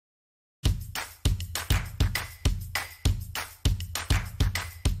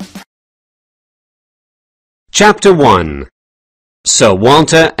Chapter 1. Sir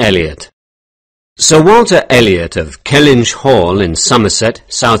Walter Elliot. Sir Walter Elliot of Kellynch Hall in Somerset,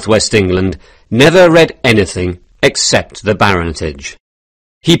 south-west England, never read anything except the baronetage.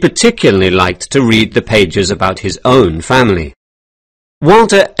 He particularly liked to read the pages about his own family.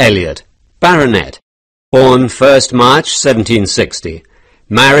 Walter Elliot, Baronet, born 1st March 1760,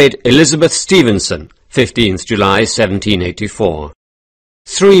 married Elizabeth Stevenson, 15th July 1784.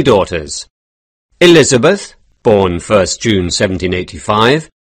 3 daughters: Elizabeth, born 1st June 1785,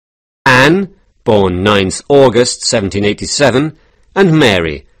 Anne, born 9th August 1787, and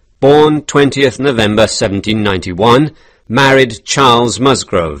Mary, born 20th November 1791, married Charles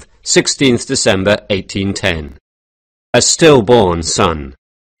Musgrove, 16th December 1810. A stillborn son,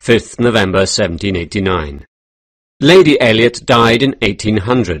 5th November 1789. Lady Elliot died in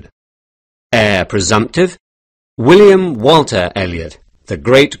 1800. Heir presumptive: William Walter Elliot, the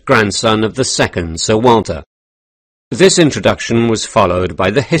great-grandson of the second Sir Walter. This introduction was followed by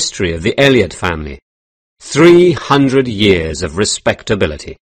the history of the Elliot family. 300 years of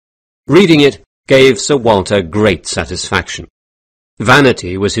respectability. Reading it gave Sir Walter great satisfaction.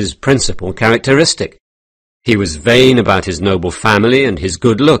 Vanity was his principal characteristic. He was vain about his noble family and his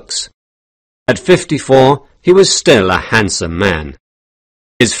good looks. At 54, he was still a handsome man.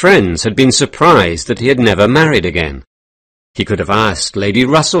 His friends had been surprised that he had never married again. He could have asked Lady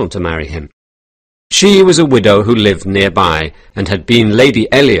Russell to marry him. She was a widow who lived nearby and had been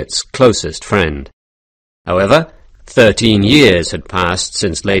Lady Elliot's closest friend. However, 13 years had passed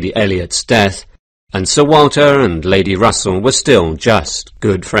since Lady Elliot's death, and Sir Walter and Lady Russell were still just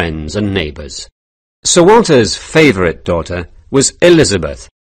good friends and neighbours. Sir Walter's favourite daughter was Elizabeth.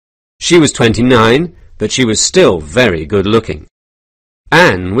 She was 29, but she was still very good-looking.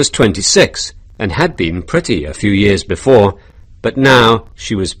 Anne was 26, and had been pretty a few years before, but now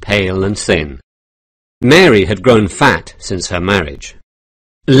she was pale and thin. Mary had grown fat since her marriage.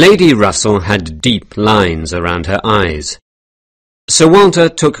 Lady Russell had deep lines around her eyes. Sir Walter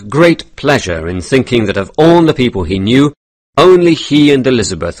took great pleasure in thinking that of all the people he knew, only he and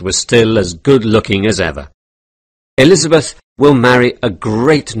Elizabeth were still as good-looking as ever. Elizabeth will marry a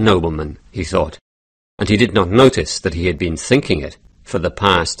great nobleman, he thought, and he did not notice that he had been thinking it for the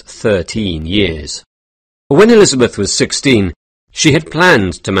past 13 years. When Elizabeth was 16, she had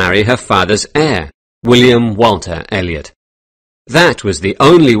planned to marry her father's heir, William Walter Elliot. That was the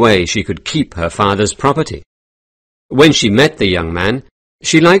only way she could keep her father's property. When she met the young man,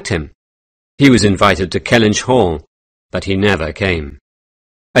 she liked him. He was invited to Kellynch Hall, but he never came.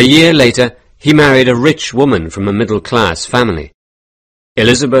 A year later, he married a rich woman from a middle-class family.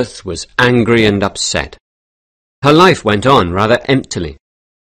 Elizabeth was angry and upset. Her life went on rather emptily.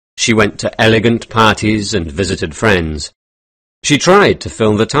 She went to elegant parties and visited friends. She tried to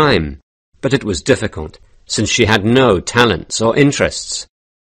fill the time, but it was difficult, since she had no talents or interests.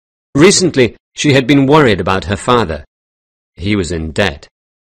 Recently, she had been worried about her father. He was in debt.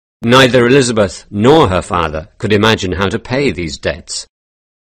 Neither Elizabeth nor her father could imagine how to pay these debts.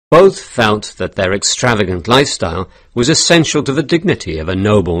 Both felt that their extravagant lifestyle was essential to the dignity of a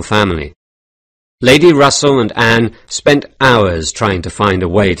noble family. Lady Russell and Anne spent hours trying to find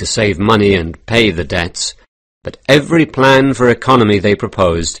a way to save money and pay the debts, but every plan for economy they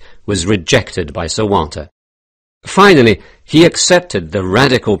proposed was rejected by Sir Walter. Finally, he accepted the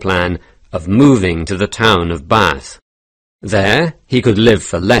radical plan of moving to the town of Bath. There he could live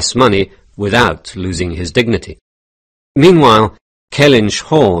for less money without losing his dignity. Meanwhile, Kellynch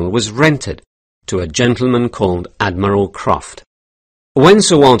Hall was rented to a gentleman called Admiral Croft. When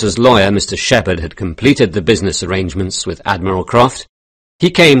Sir Walter's lawyer, Mr. Shepherd, had completed the business arrangements with Admiral Croft, he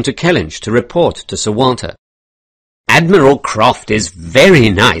came to Kellynch to report to Sir Walter. "Admiral Croft is very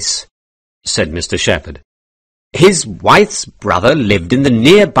nice," said Mr. Shepherd. "His wife's brother lived in the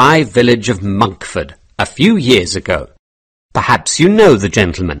nearby village of Monkford a few years ago. Perhaps you know the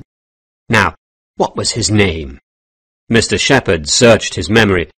gentleman. Now, what was his name?" Mr. Shepherd searched his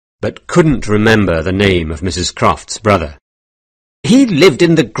memory, but couldn't remember the name of Mrs. Croft's brother. "He lived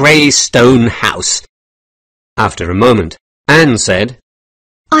in the grey stone house." After a moment, Anne said,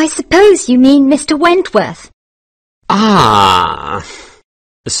 "I suppose you mean Mr. Wentworth." "Ah,"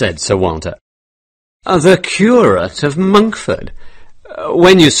 said Sir Walter. "The curate of Monkford.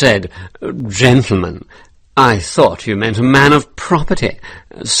 When you said gentleman, I thought you meant a man of property,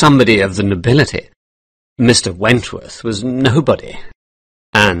 somebody of the nobility. Mr. Wentworth was nobody."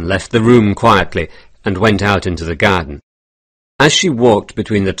 Anne left the room quietly and went out into the garden. As she walked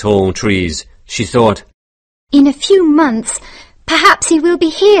between the tall trees, she thought, "In a few months, perhaps he will be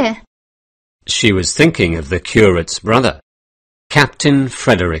here." She was thinking of the curate's brother, Captain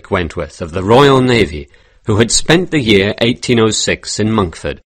Frederick Wentworth of the Royal Navy, who had spent the year 1806 in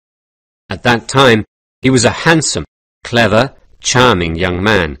Monkford. At that time he was a handsome, clever, charming young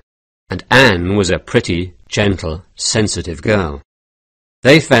man, and Anne was a pretty, gentle, sensitive girl.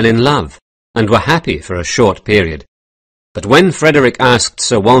 They fell in love, and were happy for a short period. But when Frederick asked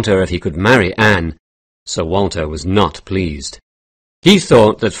Sir Walter if he could marry Anne, Sir Walter was not pleased. He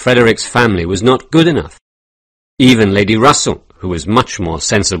thought that Frederick's family was not good enough. Even Lady Russell, who was much more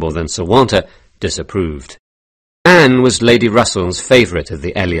sensible than Sir Walter, disapproved. Anne was Lady Russell's favourite of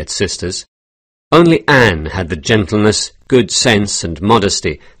the Elliot sisters. Only Anne had the gentleness, good sense, and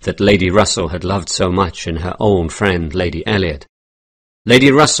modesty that Lady Russell had loved so much in her old friend Lady Elliot.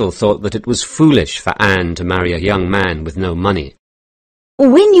 Lady Russell thought that it was foolish for Anne to marry a young man with no money.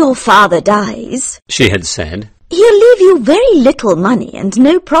 "When your father dies," she had said, "he'll leave you very little money and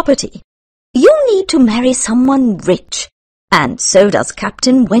no property. You'll need to marry someone rich, and so does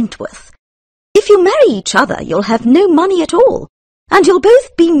Captain Wentworth. If you marry each other, you'll have no money at all, and you'll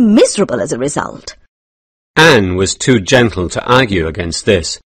both be miserable as a result." Anne was too gentle to argue against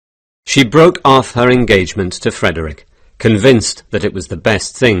this. She broke off her engagement to Frederick, convinced that it was the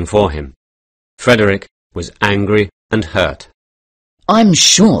best thing for him. Frederick was angry and hurt. "I'm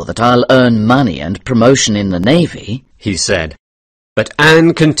sure that I'll earn money and promotion in the Navy," he said. But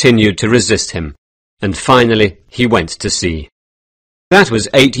Anne continued to resist him, and finally he went to sea. That was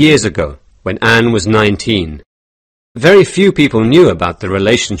 8 years ago, when Anne was 19. Very few people knew about the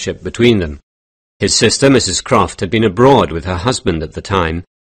relationship between them. His sister, Mrs. Croft, had been abroad with her husband at the time,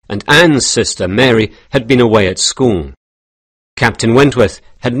 and Anne's sister, Mary, had been away at school. Captain Wentworth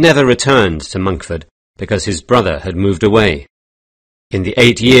had never returned to Monkford, because his brother had moved away. In the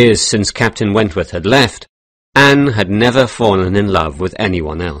 8 years since Captain Wentworth had left, Anne had never fallen in love with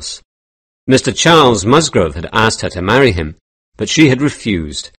anyone else. Mr. Charles Musgrove had asked her to marry him, but she had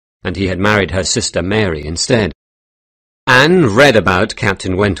refused, and he had married her sister Mary instead. Anne read about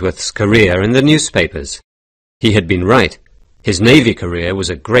Captain Wentworth's career in the newspapers. He had been right. His Navy career was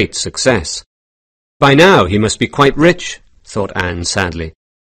a great success. By now he must be quite rich, thought Anne sadly.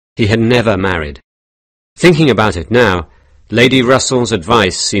 He had never married. Thinking about it now, Lady Russell's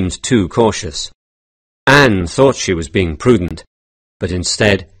advice seemed too cautious. Anne thought she was being prudent, but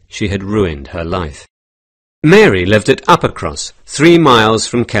instead she had ruined her life. Mary lived at Uppercross, 3 miles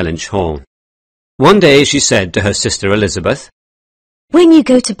from Kellynch Hall. One day she said to her sister Elizabeth, "When you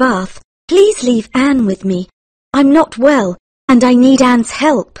go to Bath, please leave Anne with me. I'm not well, and I need Anne's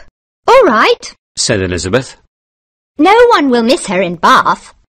help." "All right," said Elizabeth. "No one will miss her in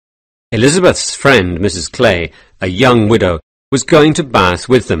Bath." Elizabeth's friend, Mrs. Clay, a young widow, was going to Bath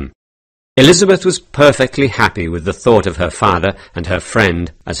with them. Elizabeth was perfectly happy with the thought of her father and her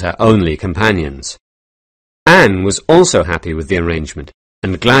friend as her only companions. Anne was also happy with the arrangement,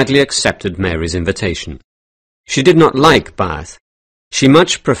 and gladly accepted Mary's invitation. She did not like Bath. She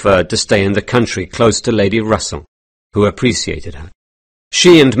much preferred to stay in the country close to Lady Russell, who appreciated her.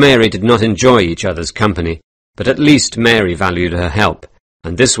 She and Mary did not enjoy each other's company, but at least Mary valued her help,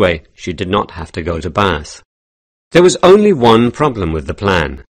 and this way she did not have to go to Bath. There was only one problem with the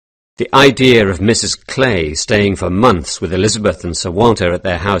plan. The idea of Mrs. Clay staying for months with Elizabeth and Sir Walter at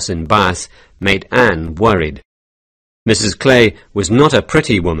their house in Bath made Anne worried. Mrs. Clay was not a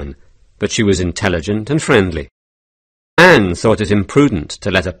pretty woman, but she was intelligent and friendly. Anne thought it imprudent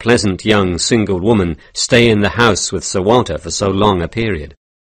to let a pleasant young single woman stay in the house with Sir Walter for so long a period.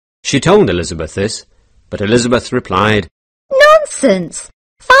 She told Elizabeth this, but Elizabeth replied, "Nonsense!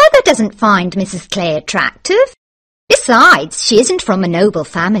 Father doesn't find Mrs. Clay attractive. Besides, she isn't from a noble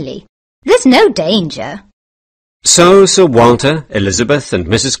family. There's no danger." So Sir Walter, Elizabeth, and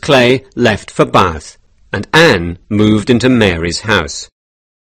Mrs. Clay left for Bath, and Anne moved into Mary's house.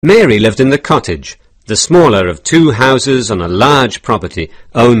 Mary lived in the cottage, the smaller of 2 houses on a large property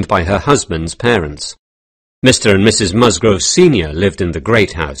owned by her husband's parents. Mr. and Mrs. Musgrove Sr. lived in the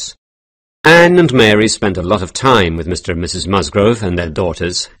great house. Anne and Mary spent a lot of time with Mr. and Mrs. Musgrove and their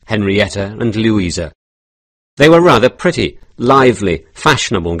daughters, Henrietta and Louisa. They were rather pretty, lively,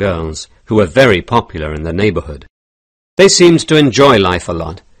 fashionable girls who were very popular in the neighbourhood. They seemed to enjoy life a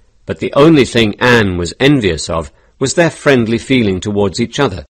lot, but the only thing Anne was envious of was their friendly feeling towards each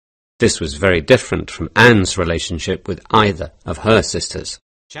other. This was very different from Anne's relationship with either of her sisters.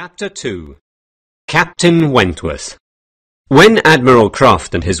 Chapter 2. Captain Wentworth. When Admiral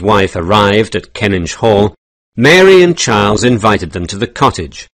Croft and his wife arrived at Kellynch Hall, Mary and Charles invited them to the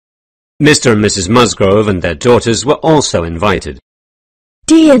cottage. Mr. and Mrs. Musgrove and their daughters were also invited.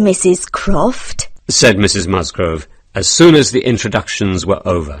 "Dear Mrs. Croft," said Mrs. Musgrove, as soon as the introductions were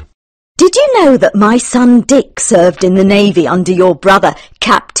over, "did you know that my son Dick served in the Navy under your brother,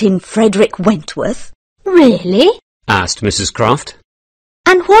 Captain Frederick Wentworth?" Really? asked Mrs. Croft.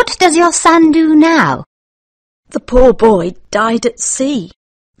 And what does your son do now? The poor boy died at sea.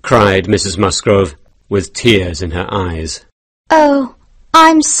 cried Mrs. Musgrove, with tears in her eyes. Oh,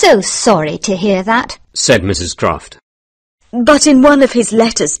 I'm so sorry to hear that, said Mrs. Croft. But in one of his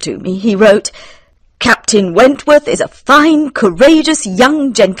letters to me he wrote, Captain Wentworth is a fine, courageous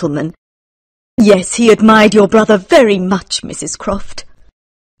young gentleman. Yes, he admired your brother very much, Mrs. Croft.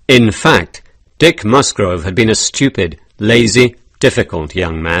 In fact, Dick Musgrove had been a stupid, lazy, difficult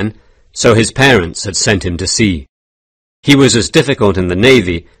young man, so his parents had sent him to sea. He was as difficult in the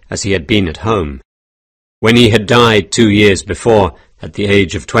navy as he had been at home. When he had died 2 years before, at the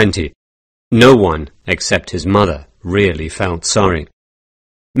age of 20, no one, except his mother, really felt sorry.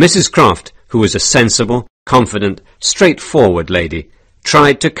 Mrs. Croft, who was a sensible, confident, straightforward lady,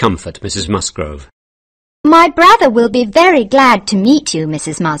 tried to comfort Mrs. Musgrove. My brother will be very glad to meet you,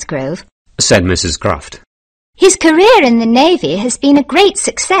 Mrs. Musgrove, said Mrs. Croft. His career in the Navy has been a great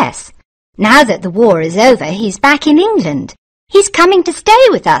success. Now that the war is over, he's back in England. He's coming to stay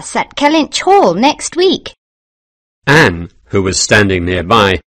with us at Kellynch Hall next week. Anne, who was standing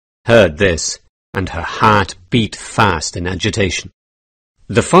nearby, heard this, and her heart beat fast in agitation.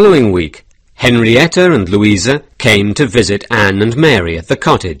 The following week, Henrietta and Louisa came to visit Anne and Mary at the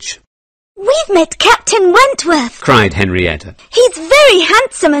cottage. We've met Captain Wentworth, cried Henrietta. He's very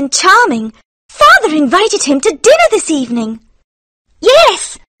handsome and charming. Father invited him to dinner this evening.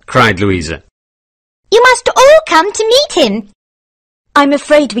 Yes, cried Louisa. you must all come to meet him. I'm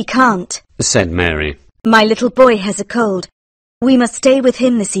afraid we can't, said Mary. My little boy has a cold. We must stay with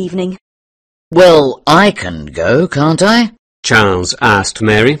him this evening. Well, I can go, can't I? Charles asked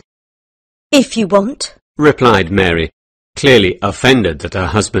Mary. If you want. Replied Mary, clearly offended that her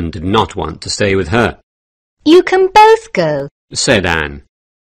husband did not want to stay with her. You can both go. Said Anne.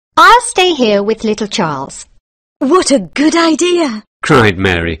 I'll stay here with little Charles. What a good idea, cried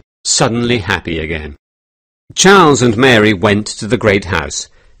Mary, suddenly happy again. Charles and Mary went to the great house,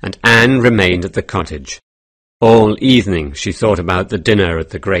 and Anne remained at the cottage. All evening she thought about the dinner at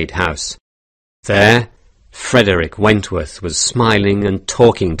the great house. There, Frederick Wentworth was smiling and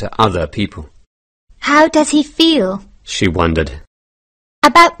talking to other people. How does he feel? She wondered.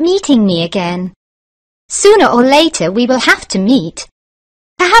 About meeting me again. Sooner or later we will have to meet.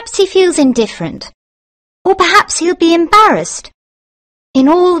 Perhaps he feels indifferent. Or perhaps he'll be embarrassed. In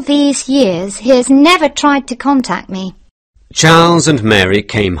all these years he has never tried to contact me. Charles and Mary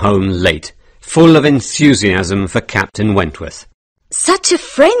came home late, full of enthusiasm for Captain Wentworth. Such a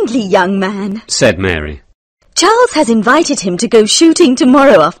friendly young man, said Mary. Charles has invited him to go shooting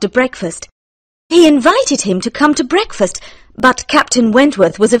tomorrow after breakfast. He invited him to come to breakfast, but Captain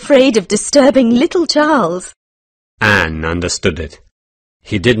Wentworth was afraid of disturbing little Charles. Anne understood it.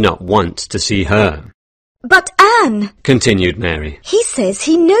 He did not want to see her. But Anne, continued Mary, he says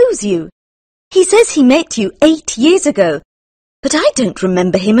he knows you. He says he met you 8 years ago, but I don't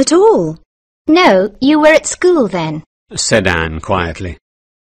remember him at all. No, you were at school then, said Anne quietly.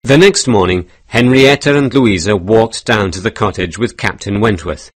 The next morning, Henrietta and Louisa walked down to the cottage with Captain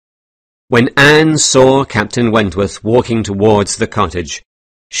Wentworth. When Anne saw Captain Wentworth walking towards the cottage,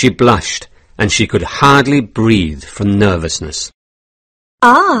 she blushed, and she could hardly breathe from nervousness.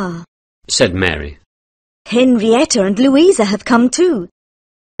 Ah, said Mary. Henrietta and Louisa have come too.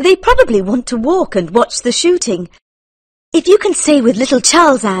 They probably want to walk and watch the shooting. If you can stay with little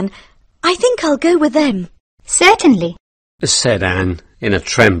Charles, Anne, I think I'll go with them. Certainly, said Anne in a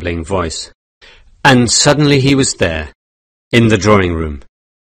trembling voice. And suddenly he was there, in the drawing-room.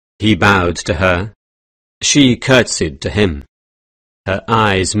 He bowed to her. She curtsied to him. Her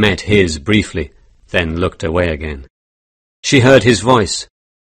eyes met his briefly, then looked away again. She heard his voice.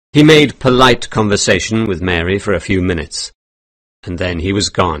 He made polite conversation with Mary for a few minutes, and then he was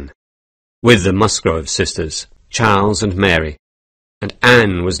gone, with the Musgrove sisters, Charles and Mary, and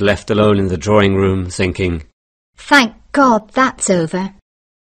Anne was left alone in the drawing-room thinking, Thank God that's over.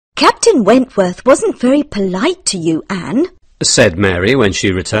 Captain Wentworth wasn't very polite to you, Anne, said Mary when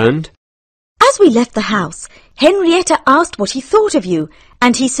she returned. As we left the house, Henrietta asked what he thought of you,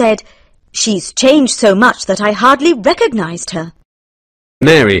 and he said, She's changed so much that I hardly recognized her.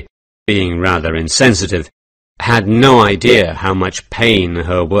 Mary, being rather insensitive, had no idea how much pain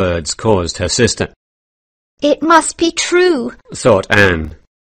her words caused her sister. It must be true, thought Anne.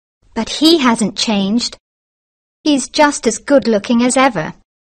 but he hasn't changed. He's just as good-looking as ever.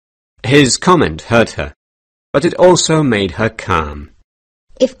 His comment hurt her, but it also made her calm.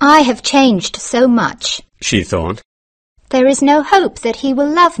 If I have changed so much, She thought. there is no hope that he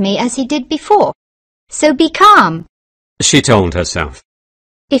will love me as he did before. So be calm. She told herself.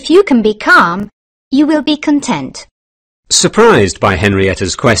 If you can be calm, you will be content. Surprised by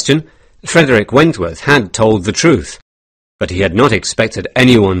Henrietta's question, Frederick Wentworth had told the truth, but he had not expected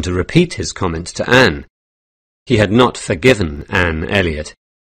anyone to repeat his comment to Anne. He had not forgiven Anne Elliot.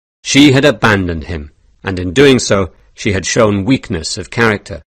 She had abandoned him, and in doing so she had shown weakness of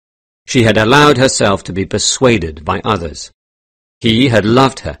character. She had allowed herself to be persuaded by others. He had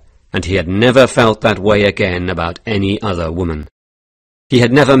loved her, and he had never felt that way again about any other woman. He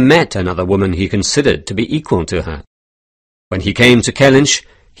had never met another woman he considered to be equal to her. When he came to Kellynch,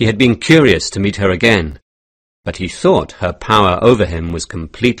 he had been curious to meet her again, but he thought her power over him was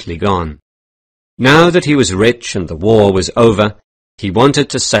completely gone. Now that he was rich and the war was over, he wanted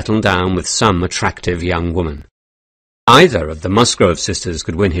to settle down with some attractive young woman. Either of the Musgrove sisters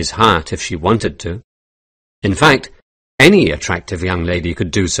could win his heart if she wanted to. In fact, any attractive young lady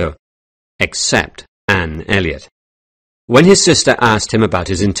could do so, except Anne Elliot. When his sister asked him about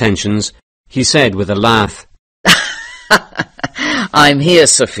his intentions, he said with a laugh, I'm here,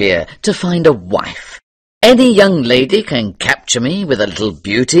 Sophia, to find a wife. Any young lady can capture me with a little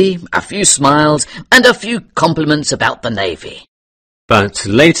beauty, a few smiles, and a few compliments about the navy. But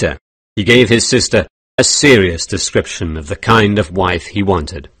later he gave his sister a serious description of the kind of wife he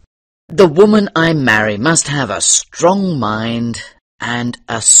wanted. The woman I marry must have a strong mind and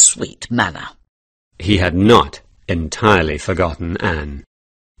a sweet manner. He had not entirely forgotten Anne.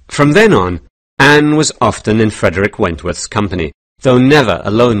 From then on, Anne was often in Frederick Wentworth's company, though never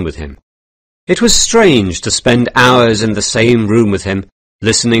alone with him. It was strange to spend hours in the same room with him,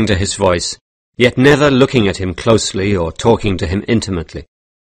 listening to his voice, yet never looking at him closely or talking to him intimately.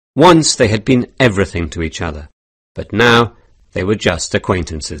 Once they had been everything to each other, but now they were just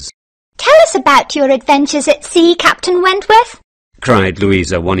acquaintances. Tell us about your adventures at sea, Captain Wentworth, cried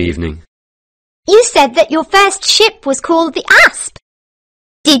Louisa one evening. You said that your first ship was called the Asp.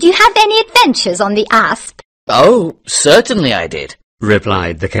 Did you have any adventures on the Asp? Oh, certainly I did,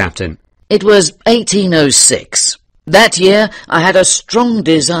 replied the captain. It was 1806. That year I had a strong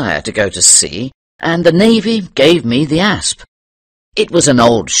desire to go to sea, and the Navy gave me the Asp. It was an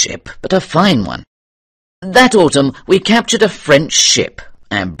old ship, but a fine one. That autumn we captured a French ship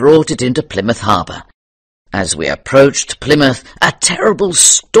and brought it into Plymouth harbour. As we approached Plymouth, a terrible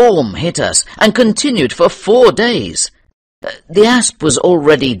storm hit us and continued for 4 days. The Asp was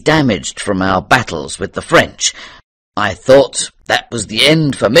already damaged from our battles with the French. I thought that was the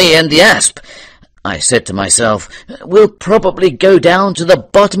end for me and the Asp. I said to myself, we'll probably go down to the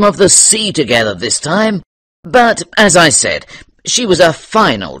bottom of the sea together this time. But, as I said, she was a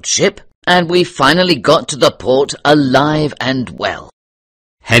fine old ship, and we finally got to the port alive and well.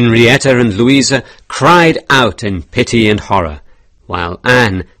 Henrietta and Louisa cried out in pity and horror, while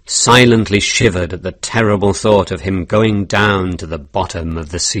Anne silently shivered at the terrible thought of him going down to the bottom of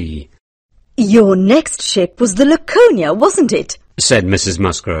the sea. Your next ship was the Laconia, wasn't it? Said Mrs.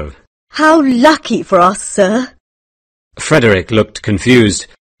 Musgrove. How lucky for us, sir. Frederick looked confused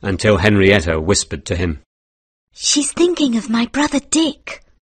until Henrietta whispered to him. She's thinking of my brother Dick.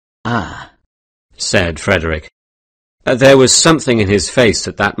 Ah, said Frederick. There was something in his face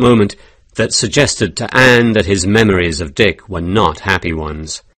at that moment that suggested to Anne that his memories of Dick were not happy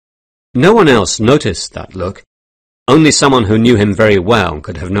ones. No one else noticed that look. Only someone who knew him very well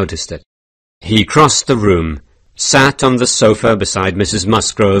could have noticed it. He crossed the room, sat on the sofa beside Mrs.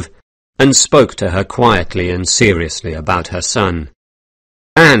 Musgrove, and spoke to her quietly and seriously about her son.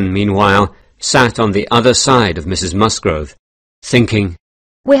 Anne, meanwhile, sat on the other side of Mrs. Musgrove, thinking,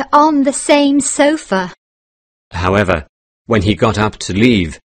 We're on the same sofa. However, when he got up to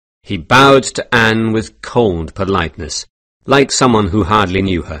leave, he bowed to Anne with cold politeness, like someone who hardly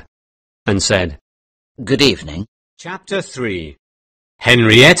knew her, and said, Good evening. Chapter 3.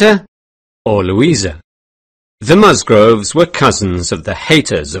 Henrietta or Louisa? The Musgroves were cousins of the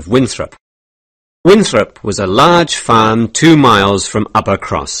Hayters of Winthrop. Winthrop was a large farm 2 miles from Upper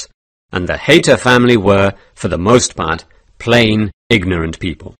Cross, and the Hayter family were, for the most part, plain, ignorant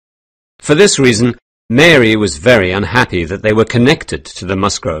people. For this reason, Mary was very unhappy that they were connected to the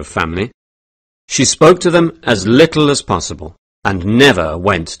Musgrove family. She spoke to them as little as possible, and never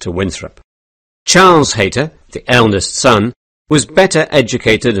went to Winthrop. Charles Hayter, the eldest son, was better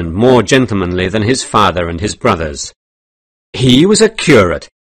educated and more gentlemanly than his father and his brothers. He was a curate,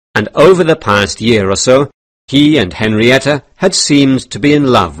 and over the past year or so, he and Henrietta had seemed to be in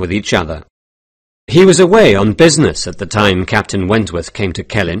love with each other. He was away on business at the time Captain Wentworth came to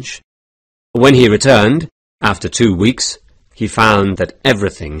Kellynch. When he returned, after 2 weeks, he found that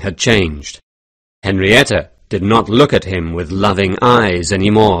everything had changed. Henrietta did not look at him with loving eyes any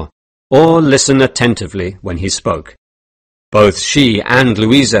more, or listen attentively when he spoke. Both she and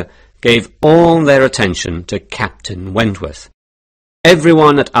Louisa gave all their attention to Captain Wentworth.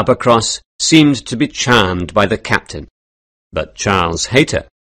 Everyone at Uppercross seemed to be charmed by the captain, but Charles Hayter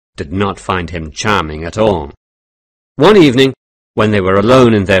did not find him charming at all. One evening, when they were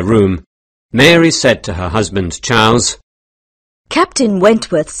alone in their room, Mary said to her husband Charles, Captain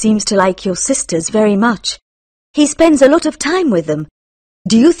Wentworth seems to like your sisters very much. He spends a lot of time with them.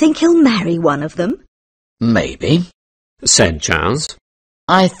 Do you think he'll marry one of them? Maybe, said Charles.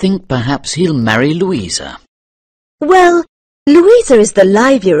 I think perhaps he'll marry Louisa. Well, Louisa is the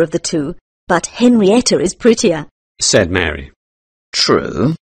livelier of the two, but Henrietta is prettier, said Mary.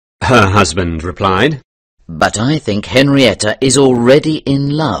 True, her husband replied. But I think Henrietta is already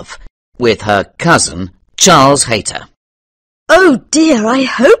in love with her cousin, Charles Hayter. Oh dear, I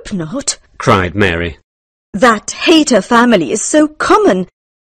hope not, cried Mary. That Hayter family is so common.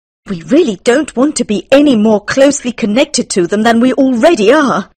 We really don't want to be any more closely connected to them than we already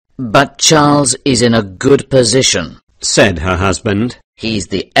are. But Charles is in a good position, said her husband. He's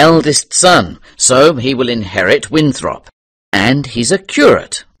the eldest son, so he will inherit Winthrop. And he's a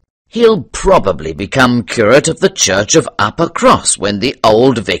curate. He'll probably become curate of the church of Uppercross when the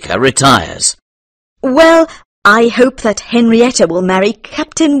old vicar retires. Well, I hope that Henrietta will marry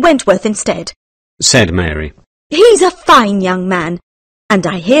Captain Wentworth instead, said Mary. He's a fine young man, and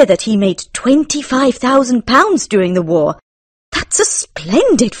I hear that he made £25,000 during the war. That's a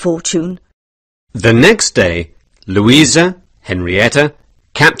splendid fortune. The next day, Louisa, Henrietta,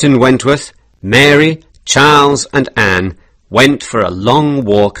 Captain Wentworth, Mary, Charles and Anne went for a long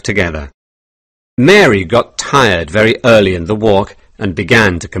walk together. Mary got tired very early in the walk and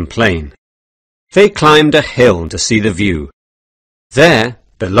began to complain. They climbed a hill to see the view. There,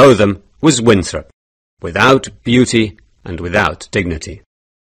 below them, was Winthrop, without beauty and without dignity.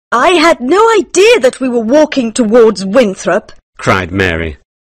 I had no idea that we were walking towards Winthrop, cried Mary.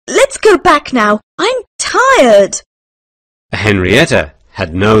 Let's go back now. I'm tired. Henrietta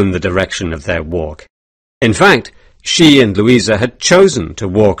had known the direction of their walk. In fact, she and Louisa had chosen to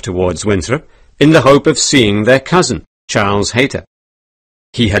walk towards Winthrop in the hope of seeing their cousin, Charles Hayter.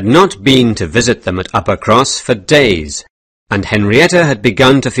 He had not been to visit them at Uppercross for days, and Henrietta had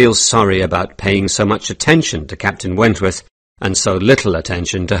begun to feel sorry about paying so much attention to Captain Wentworth and so little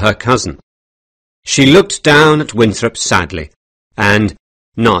attention to her cousin. She looked down at Winthrop sadly, and,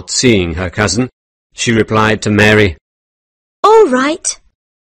 not seeing her cousin, she replied to Mary, All right,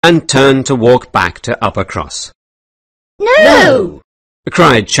 and turned to walk back to Uppercross. No!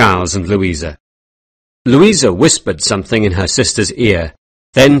 cried Charles and Louisa. Louisa whispered something in her sister's ear.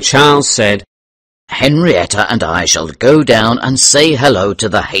 Then Charles said, Henrietta and I shall go down and say hello to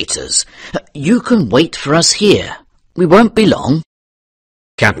the Hayters. You can wait for us here. We won't be long.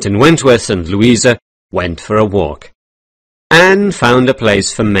 Captain Wentworth and Louisa went for a walk. Anne found a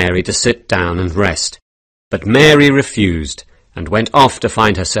place for Mary to sit down and rest, but Mary refused and went off to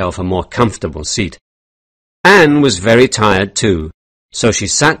find herself a more comfortable seat. Anne was very tired too, so she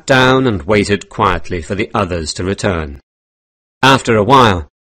sat down and waited quietly for the others to return. After a while,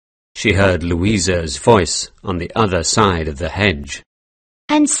 she heard Louisa's voice on the other side of the hedge.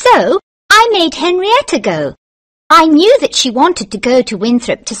 And so I made Henrietta go. I knew that she wanted to go to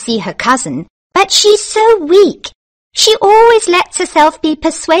Winthrop to see her cousin, but she's so weak. She always lets herself be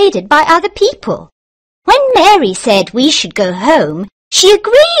persuaded by other people. When Mary said we should go home, she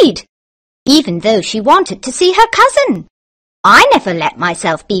agreed, even though she wanted to see her cousin. I never let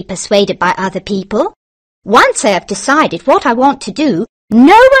myself be persuaded by other people. Once I have decided what I want to do,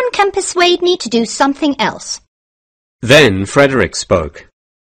 no one can persuade me to do something else. Then Frederick spoke.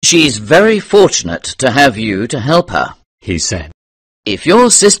 She's very fortunate to have you to help her, he said. If your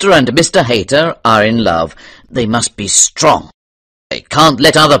sister and Mr. Hayter are in love, they must be strong. They can't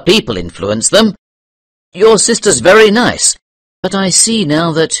let other people influence them. Your sister's very nice, but I see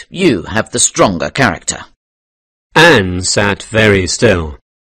now that you have the stronger character. Anne sat very still,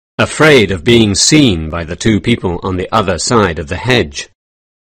 afraid of being seen by the two people on the other side of the hedge.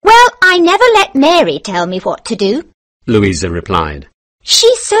 Well, I never let Mary tell me what to do, Louisa replied.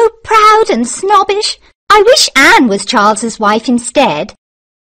 She's so proud and snobbish. I wish Anne was Charles's wife instead.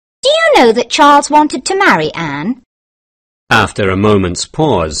 Do you know that Charles wanted to marry Anne? After a moment's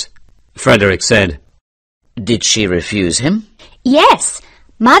pause, Frederick said, Did she refuse him? Yes.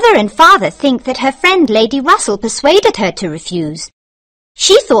 Mother and Father think that her friend Lady Russell persuaded her to refuse.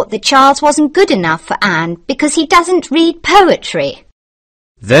 She thought that Charles wasn't good enough for Anne because he doesn't read poetry.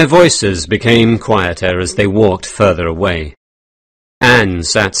 Their voices became quieter as they walked further away. Anne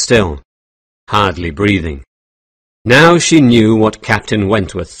sat still, hardly breathing. Now she knew what Captain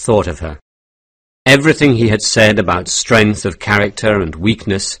Wentworth thought of her. Everything he had said about strength of character and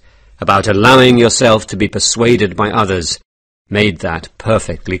weakness, about allowing yourself to be persuaded by others, made that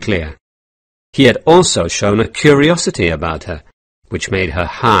perfectly clear. He had also shown a curiosity about her, which made her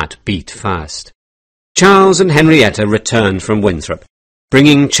heart beat fast. Charles and Henrietta returned from Winthrop,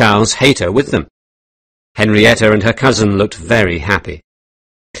 bringing Charles Hayter with them. Henrietta and her cousin looked very happy.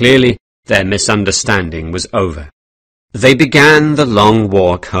 Clearly, their misunderstanding was over. They began the long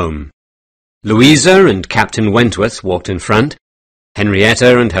walk home. Louisa and Captain Wentworth walked in front,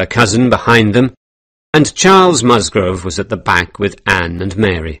 Henrietta and her cousin behind them, and Charles Musgrove was at the back with Anne and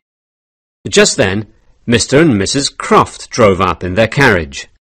Mary. Just then, Mr. and Mrs. Croft drove up in their carriage.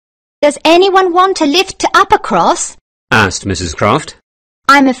 "Does anyone want a lift to Uppercross?" asked Mrs. Croft.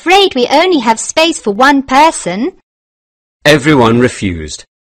 "I'm afraid we only have space for one person." Everyone refused.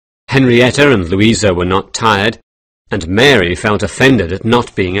 Henrietta and Louisa were not tired, and Mary felt offended at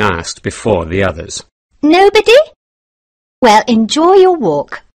not being asked before the others. "Nobody? Well, enjoy your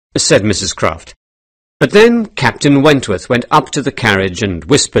walk," said Mrs. Croft. But then Captain Wentworth went up to the carriage and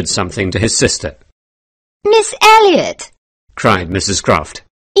whispered something to his sister. "Miss Elliot," cried Mrs. Croft.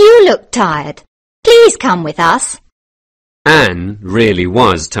 "you look tired. Please come with us." Anne really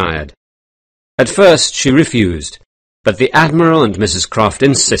was tired. At first she refused, but the Admiral and Mrs. Croft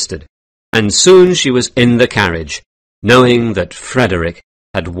insisted, and soon she was in the carriage, knowing that Frederick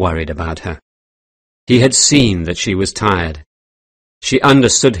had worried about her. He had seen that she was tired. She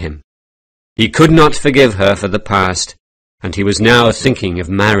understood him. He could not forgive her for the past, and he was now thinking of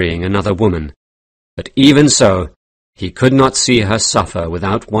marrying another woman. But even so, he could not see her suffer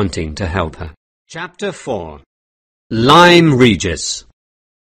without wanting to help her. Chapter 4. Lyme Regis.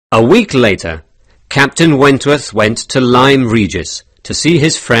 A week later, Captain Wentworth went to Lyme Regis to see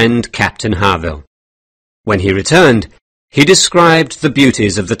his friend Captain Harville. When he returned, he described the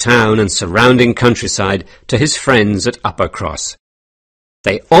beauties of the town and surrounding countryside to his friends at Uppercross.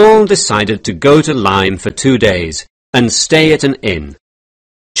 They all decided to go to Lyme for 2 days and stay at an inn.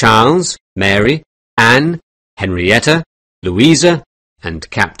 Charles, Mary, Anne, Henrietta, Louisa, and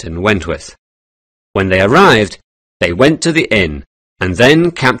Captain Wentworth. When they arrived, they went to the inn, and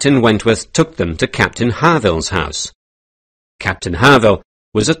then Captain Wentworth took them to Captain Harville's house. Captain Harville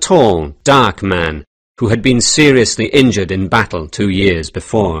was a tall, dark man who had been seriously injured in battle 2 years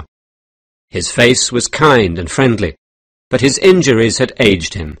before. His face was kind and friendly, but his injuries had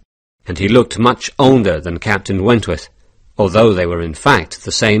aged him, and he looked much older than Captain Wentworth, although they were in fact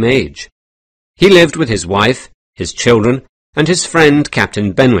the same age. He lived with his wife, his children, and his friend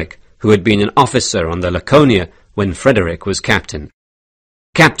Captain Benwick, who had been an officer on the Laconia when Frederick was captain.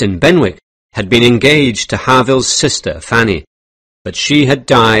 Captain Benwick had been engaged to Harville's sister, Fanny, but she had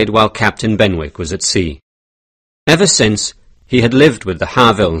died while Captain Benwick was at sea. Ever since, he had lived with the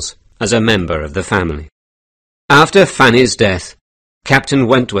Harvilles as a member of the family. After Fanny's death, Captain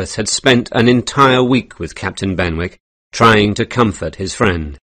Wentworth had spent an entire week with Captain Benwick, trying to comfort his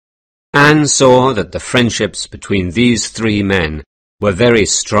friend. Anne saw that the friendships between these 3 men were very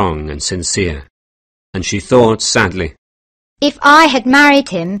strong and sincere, and she thought sadly, "If I had married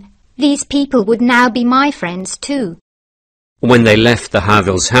him, these people would now be my friends too." When they left the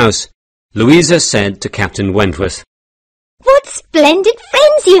Harvilles' house, Louisa said to Captain Wentworth, "What splendid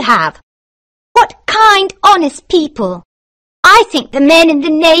friends you have! What kind, honest people! I think the men in the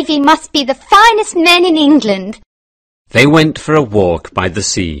Navy must be the finest men in England." They went for a walk by the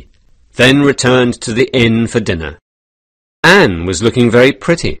sea, then returned to the inn for dinner. Anne was looking very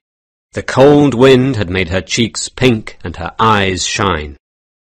pretty. The cold wind had made her cheeks pink and her eyes shine.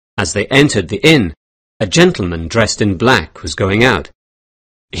 As they entered the inn, a gentleman dressed in black was going out.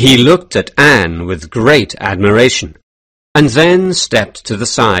 He looked at Anne with great admiration, and then stepped to the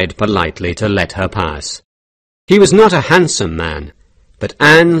side politely to let her pass. He was not a handsome man, but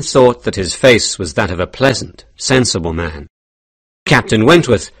Anne thought that his face was that of a pleasant, sensible man. Captain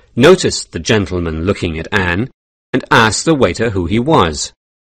Wentworth noticed the gentleman looking at Anne, and asked the waiter who he was.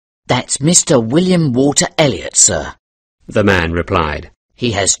 "That's Mr. William Walter Elliot, sir," the man replied.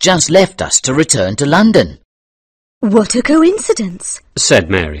 "He has just left us to return to London." What a coincidence, said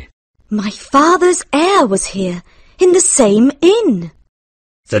Mary. My father's heir was here, in the same inn.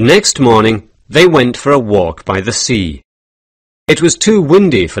 The next morning they went for a walk by the sea. It was too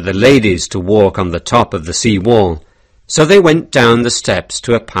windy for the ladies to walk on the top of the sea wall, so they went down the steps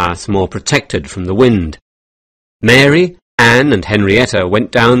to a path more protected from the wind. Mary, Anne, and Henrietta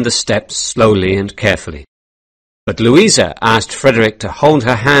went down the steps slowly and carefully. But Louisa asked Frederick to hold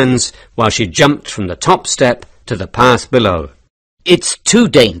her hands while she jumped from the top step to the path below. "It's too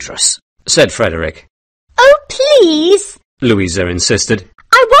dangerous," said Frederick. "Oh, please," Louisa insisted.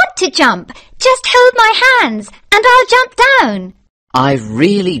 "I want to jump. Just hold my hands, and I'll jump down." I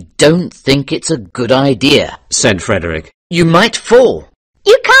really don't think it's a good idea, said Frederick. You might fall.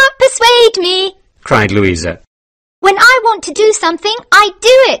 You can't persuade me. Cried Louisa. When I want to do something, I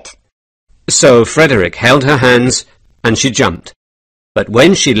do it. So Frederick held her hands and she jumped. But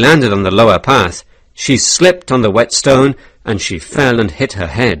when she landed on the lower path, she slipped on the wet stone and she fell and hit her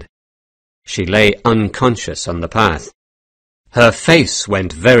head. She lay unconscious on the path. Her face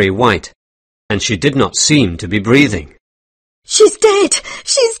went very white, and she did not seem to be breathing. She's dead!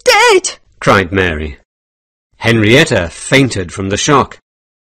 She's dead! Cried Mary. Henrietta fainted from the shock.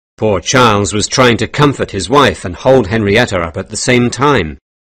 Poor Charles was trying to comfort his wife and hold Henrietta up at the same time.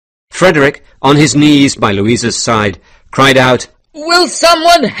 Frederick, on his knees by Louisa's side, cried out, Will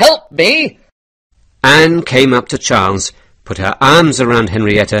someone help me? Anne came up to Charles, put her arms around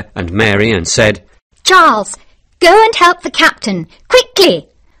Henrietta and Mary and said, Charles, go and help the captain, quickly.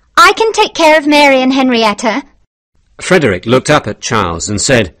 I can take care of Mary and Henrietta. Frederick looked up at Charles and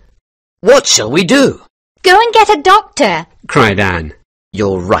said, What shall we do? Go and get a doctor. Cried Anne.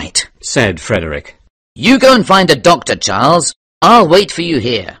 You're right, said Frederick. You go and find a doctor, Charles. I'll wait for you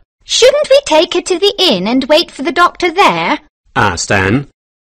here. Shouldn't we take her to the inn and wait for the doctor there? Asked Anne.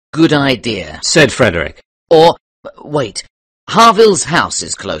 Good idea, said Frederick. Or, wait, Harville's house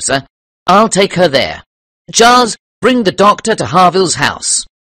is closer. I'll take her there. Charles, bring the doctor to Harville's house.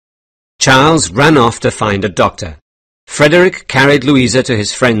 Charles ran off to find a doctor. Frederick carried Louisa to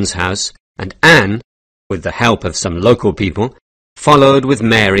his friend's house, and Anne, with the help of some local people, followed with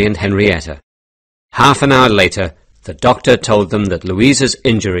Mary and Henrietta. Half an hour later, the doctor told them that Louisa's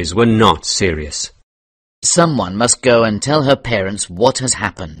injuries were not serious. Someone must go and tell her parents what has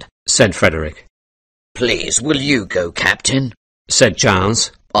happened, said Frederick. Please, will you go, Captain? Said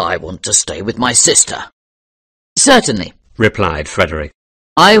Charles. I want to stay with my sister. Certainly, replied Frederick.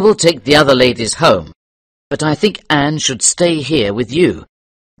 I will take the other ladies home, but I think Anne should stay here with you.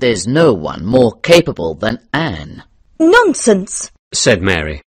 There's no one more capable than Anne. Nonsense, said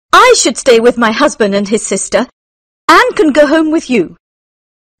Mary. I should stay with my husband and his sister. Anne can go home with you.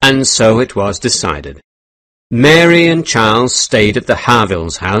 And so it was decided. Mary and Charles stayed at the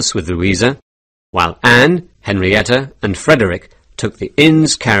Harvilles' house with Louisa, while Anne, Henrietta, and Frederick took the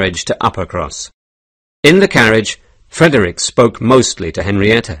inn's carriage to Uppercross. In the carriage, Frederick spoke mostly to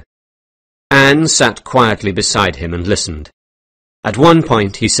Henrietta. Anne sat quietly beside him and listened. At one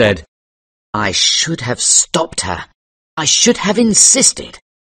point he said, I should have stopped her. I should have insisted.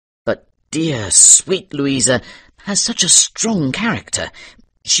 But dear, sweet Louisa has such a strong character.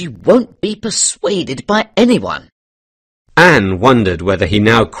 She won't be persuaded by anyone. Anne wondered whether he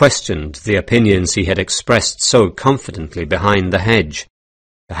now questioned the opinions he had expressed so confidently behind the hedge.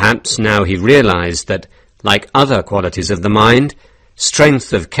 Perhaps now he realized that, like other qualities of the mind,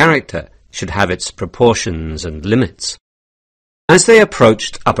 strength of character should have its proportions and limits. As they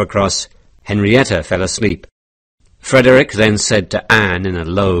approached Uppercross, Henrietta fell asleep. Frederick then said to Anne in a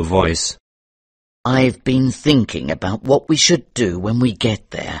low voice, I've been thinking about what we should do when we get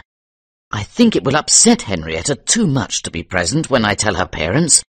there. I think it will upset Henrietta too much to be present when I tell her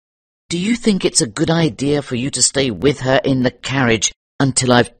parents. Do you think it's a good idea for you to stay with her in the carriage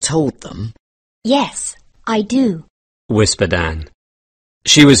until I've told them? Yes, I do, whispered Anne.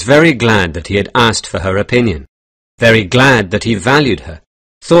 She was very glad that he had asked for her opinion, very glad that he valued her,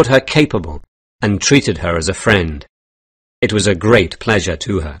 thought her capable, and treated her as a friend. It was a great pleasure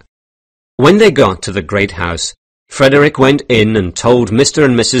to her. When they got to the great house, Frederick went in and told Mr.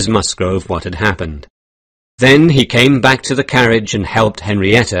 and Mrs. Musgrove what had happened. Then he came back to the carriage and helped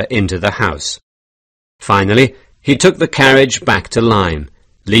Henrietta into the house. Finally, he took the carriage back to Lyme,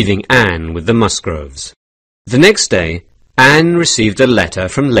 leaving Anne with the Musgroves. The next day, Anne received a letter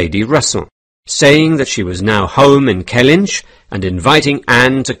from Lady Russell, saying that she was now home in Kellynch and inviting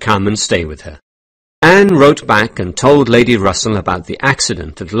Anne to come and stay with her. Anne wrote back and told Lady Russell about the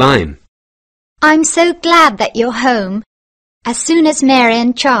accident at Lyme. I'm so glad that you're home. As soon as Mary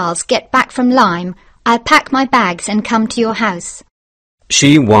and Charles get back from Lyme, I'll pack my bags and come to your house.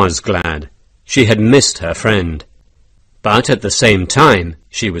 She was glad. She had missed her friend. But at the same time,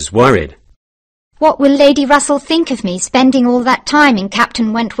 she was worried. What will Lady Russell think of me spending all that time in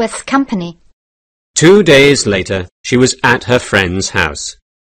Captain Wentworth's company? 2 days later, she was at her friend's house.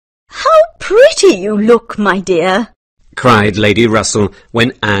 How pretty you look, my dear, cried Lady Russell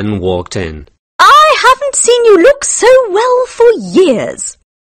when Anne walked in. I haven't seen you look so well for years.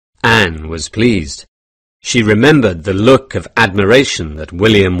 Anne was pleased. She remembered the look of admiration that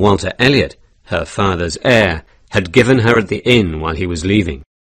William Walter Elliot, her father's heir, had given her at the inn while he was leaving.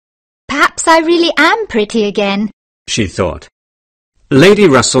 Perhaps I really am pretty again, she thought. Lady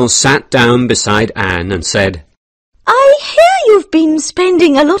Russell sat down beside Anne and said, I hear you've been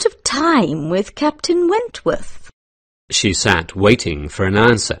spending a lot of time with Captain Wentworth. She sat waiting for an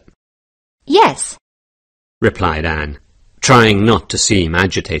answer. Yes, Replied Anne, trying not to seem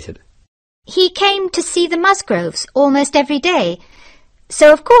agitated. he came to see the Musgroves almost every day,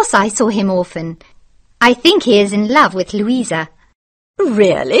 so of course I saw him often. I think he is in love with Louisa.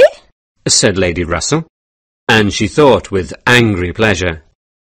 Really? Said Lady Russell, and she thought with angry pleasure.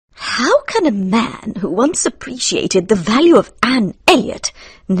 How can a man who once appreciated the value of Anne Elliot,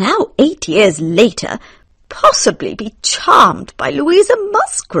 now 8 years later, possibly be charmed by Louisa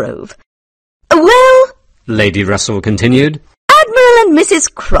Musgrove? Well, Lady Russell continued, Admiral and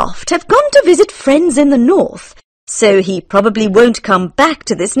Mrs. Croft have gone to visit friends in the north, so he probably won't come back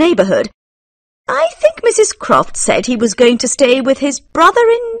to this neighbourhood. I think Mrs. Croft said he was going to stay with his brother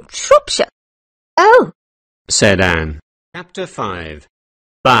in Shropshire. Oh, said Anne. Chapter 5.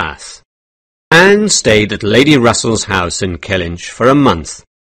 Bath. Anne stayed at Lady Russell's house in Kellynch for a month.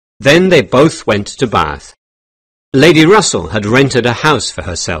 Then they both went to Bath. Lady Russell had rented a house for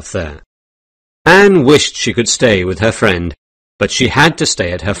herself there. Anne wished she could stay with her friend, but she had to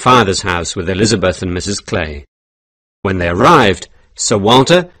stay at her father's house with Elizabeth and Mrs. Clay. When they arrived, Sir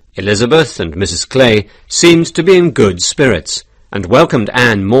Walter, Elizabeth and Mrs. Clay seemed to be in good spirits, and welcomed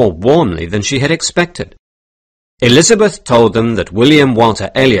Anne more warmly than she had expected. Elizabeth told them that William Walter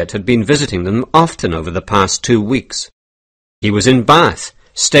Elliot had been visiting them often over the past 2 weeks. He was in Bath,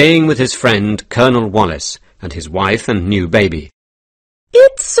 staying with his friend Colonel Wallis and his wife and new baby.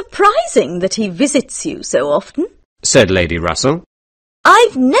 It's surprising that he visits you so often, said Lady Russell.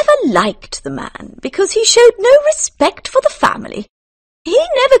 I've never liked the man because he showed no respect for the family. He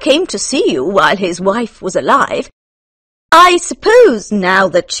never came to see you while his wife was alive. I suppose now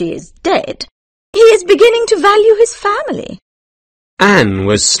that she is dead, he is beginning to value his family. Anne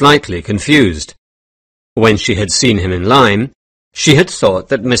was slightly confused. When she had seen him in Lyme, she had thought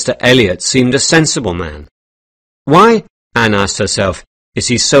that Mr. Elliot seemed a sensible man. Why, Anne asked herself, is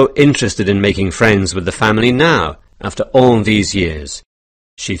he so interested in making friends with the family now, after all these years?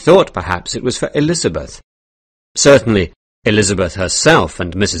 She thought perhaps it was for Elizabeth. Certainly, Elizabeth herself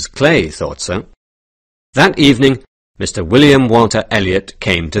and Mrs. Clay thought so. That evening, Mr. William Walter Elliot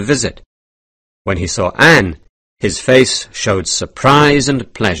came to visit. When he saw Anne, his face showed surprise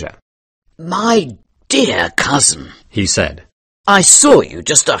and pleasure. My dear cousin, he said. I saw you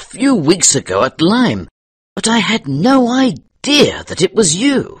just a few weeks ago at Lyme, but I had no idea that it was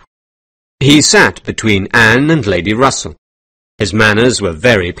you. He sat between Anne and Lady Russell. His manners were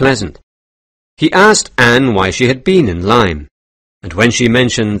very pleasant. He asked Anne why she had been in Lyme, and when she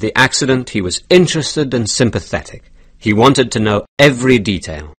mentioned the accident he was interested and sympathetic. He wanted to know every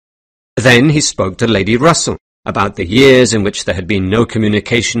detail. Then he spoke to Lady Russell about the years in which there had been no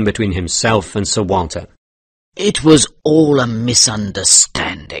communication between himself and Sir Walter. It was all a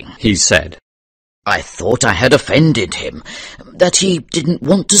misunderstanding, he said. I thought I had offended him, that he didn't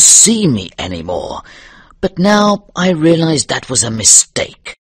want to see me any more, but now I realize that was a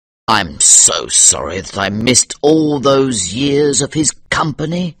mistake. I'm so sorry that I missed all those years of his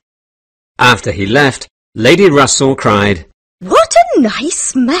company. After he left, Lady Russell cried, What a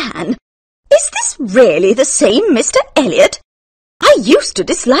nice man! Is this really the same Mr. Elliot? I used to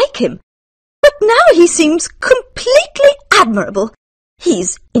dislike him, but now he seems completely admirable.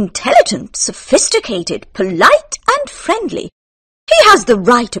 He's intelligent, sophisticated, polite and friendly. He has the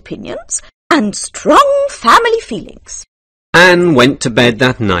right opinions and strong family feelings. Anne went to bed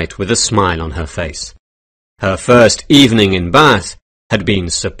that night with a smile on her face. Her first evening in Bath had been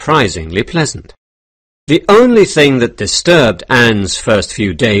surprisingly pleasant. The only thing that disturbed Anne's first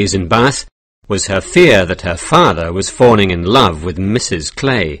few days in Bath was her fear that her father was falling in love with Mrs.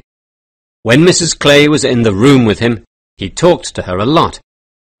 Clay. When Mrs. Clay was in the room with him, he talked to her a lot,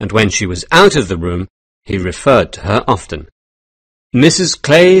 and when she was out of the room, he referred to her often. Mrs.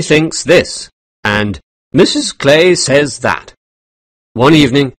 Clay thinks this, and Mrs. Clay says that. One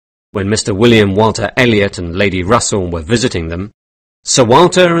evening, when Mr. William Walter Elliot and Lady Russell were visiting them, Sir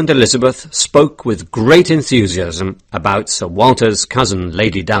Walter and Elizabeth spoke with great enthusiasm about Sir Walter's cousin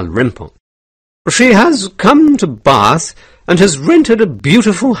Lady Dalrymple. She has come to Bath and has rented a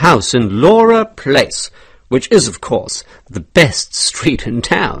beautiful house in Laura Place, which is, of course, the best street in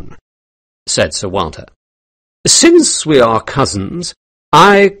town, said Sir Walter. Since we are cousins,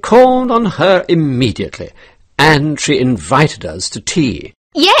 I called on her immediately, and she invited us to tea.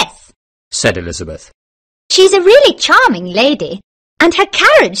 yes, Said Elizabeth. she's a really charming lady, and her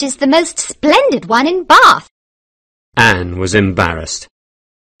carriage is the most splendid one in Bath. Anne was embarrassed.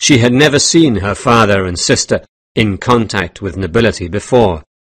 She had never seen her father and sister in contact with nobility before,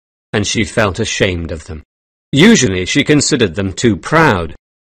 and she felt ashamed of them. Usually she considered them too proud,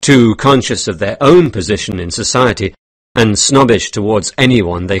 too conscious of their own position in society, and snobbish towards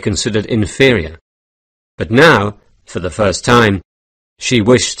anyone they considered inferior. But now, for the first time, she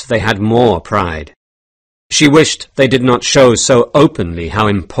wished they had more pride. She wished they did not show so openly how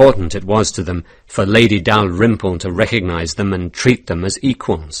important it was to them for Lady Dalrymple to recognise them and treat them as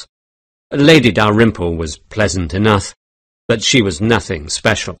equals. Lady Dalrymple was pleasant enough, but she was nothing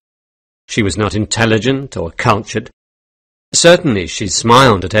special. She was not intelligent or cultured. Certainly she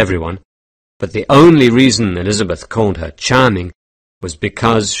smiled at everyone, but the only reason Elizabeth called her charming was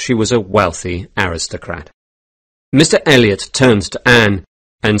because she was a wealthy aristocrat. Mr. Elliot turned to Anne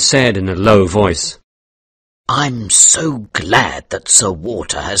and said in a low voice, "I'm so glad that Sir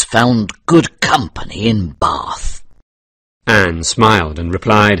Walter has found good company in Bath." Anne smiled and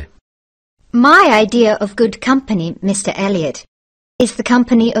replied, My idea of good company, Mr. Elliot, is the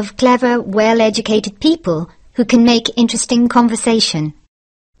company of clever, well-educated people who can make interesting conversation.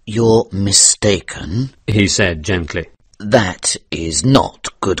 "You're mistaken," he said gently. "That is not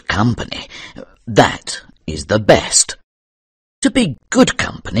good company. That is the best. To be good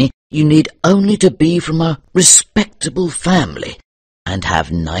company, you need only to be from a respectable family and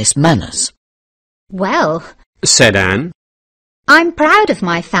have nice manners." Well, said Anne, I'm proud of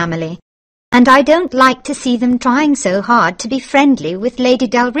my family, and I don't like to see them trying so hard to be friendly with Lady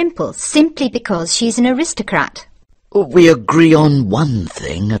Dalrymple simply because she's an aristocrat. "We agree on one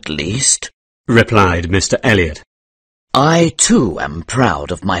thing at least," replied Mr. Elliot. "I too am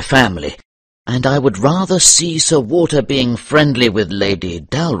proud of my family, and I would rather see Sir Walter being friendly with Lady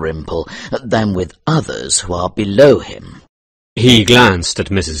Dalrymple than with others who are below him." He glanced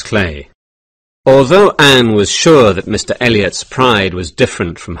at Mrs. Clay. Although Anne was sure that Mr. Elliot's pride was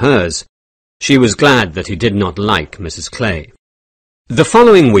different from hers, she was glad that he did not like Mrs. Clay. The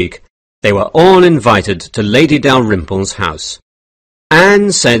following week they were all invited to Lady Dalrymple's house.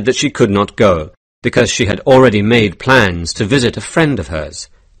 Anne said that she could not go, because she had already made plans to visit a friend of hers,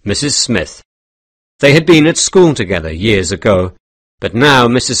 Mrs. Smith. They had been at school together years ago, but now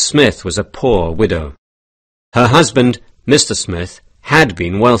Mrs. Smith was a poor widow. Her husband, Mr. Smith, had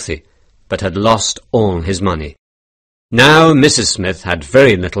been wealthy, but had lost all his money. Now Mrs. Smith had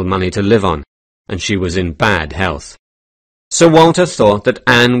very little money to live on, and she was in bad health. Sir Walter thought that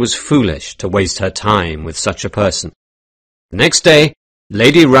Anne was foolish to waste her time with such a person. The next day,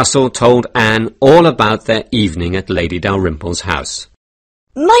 Lady Russell told Anne all about their evening at Lady Dalrymple's house.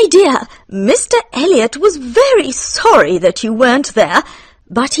 My dear, Mr. Elliot was very sorry that you weren't there,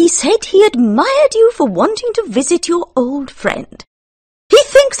 but he said he admired you for wanting to visit your old friend. He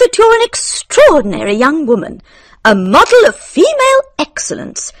thinks that you're an extraordinary young woman, a model of female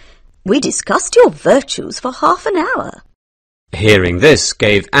excellence. We discussed your virtues for half an hour." Hearing this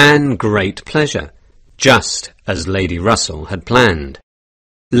gave Anne great pleasure, just as Lady Russell had planned.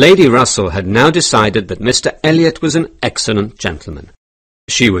 Lady Russell had now decided that Mr. Elliot was an excellent gentleman.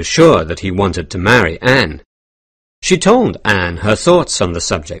 She was sure that he wanted to marry Anne. She told Anne her thoughts on the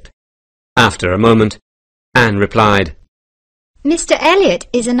subject. After a moment, Anne replied, Mr. Elliot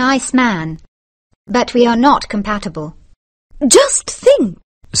is a nice man, but we are not compatible. "Just think,"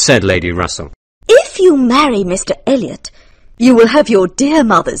 said Lady Russell. "if you marry Mr. Elliot, you will have your dear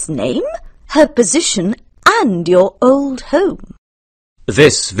mother's name, her position, and your old home."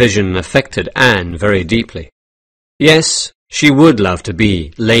 This vision affected Anne very deeply. Yes, she would love to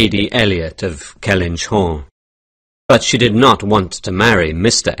be Lady Elliot of Kellynch Hall. But she did not want to marry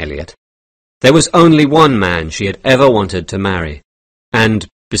Mr. Elliot. There was only one man she had ever wanted to marry, and,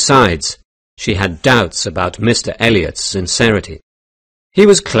 besides, she had doubts about Mr. Elliot's sincerity. He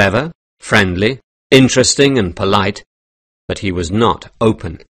was clever, friendly, interesting and polite, but he was not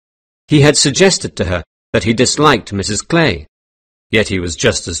open. He had suggested to her that he disliked Mrs. Clay, yet he was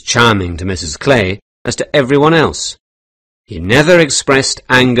just as charming to Mrs. Clay as to everyone else. He never expressed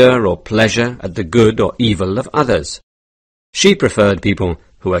anger or pleasure at the good or evil of others. She preferred people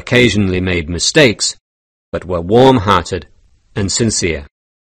who occasionally made mistakes, but were warm-hearted and sincere.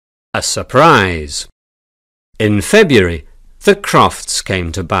 A surprise! In February, the Crofts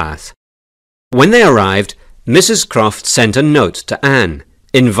came to Bath. When they arrived, Mrs. Croft sent a note to Anne,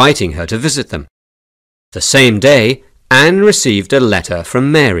 inviting her to visit them. The same day, Anne received a letter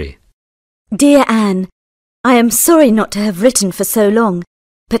from Mary. "Dear Anne, I am sorry not to have written for so long,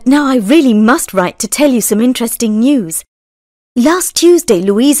 but now I really must write to tell you some interesting news. Last Tuesday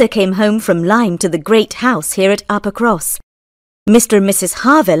Louisa came home from Lyme to the great house here at Uppercross. Mr. and Mrs.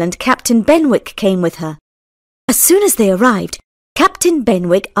 Harville and Captain Benwick came with her. As soon as they arrived, Captain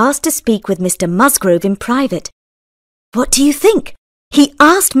Benwick asked to speak with Mr. Musgrove in private. What do you think? He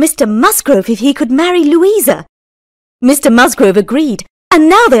asked Mr. Musgrove if he could marry Louisa. Mr. Musgrove agreed, and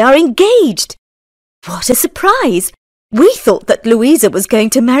now they are engaged. What a surprise! We thought that Louisa was going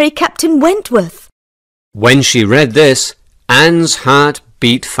to marry Captain Wentworth. When she read this, Anne's heart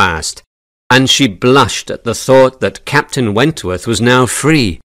beat fast, and she blushed at the thought that Captain Wentworth was now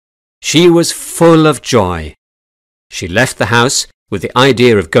free. She was full of joy. She left the house with the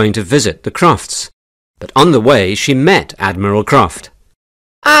idea of going to visit the Crofts, but on the way she met Admiral Croft.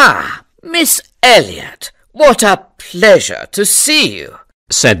 "Ah, Miss Elliot, what a pleasure to see you,"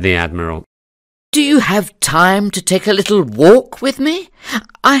 said the Admiral. "Do you have time to take a little walk with me?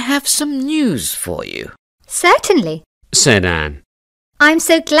 I have some news for you." Certainly, said Anne. I'm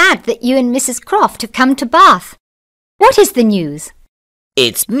so glad that you and Mrs. Croft have come to Bath. What is the news?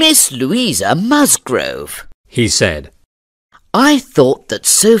 "It's Miss Louisa Musgrove," he said. "I thought that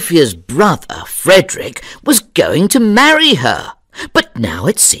Sophia's brother, Frederick, was going to marry her, but now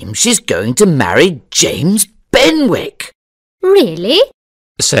it seems she's going to marry James Benwick." Really?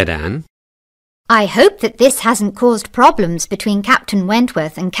 said Anne. I hope that this hasn't caused problems between Captain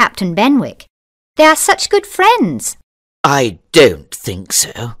Wentworth and Captain Benwick. They are such good friends. "I don't think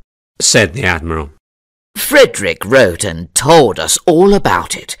so," said the Admiral. "Frederick wrote and told us all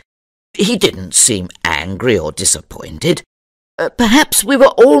about it. He didn't seem angry or disappointed. Perhaps we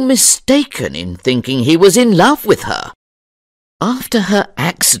were all mistaken in thinking he was in love with her. After her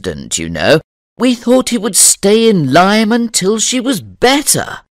accident, you know, we thought he would stay in Lyme until she was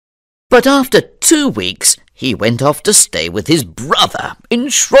better. But after 2 weeks, he went off to stay with his brother in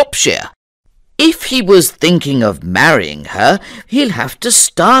Shropshire. If he was thinking of marrying her, he'll have to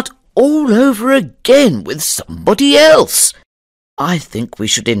start all over again with somebody else. I think we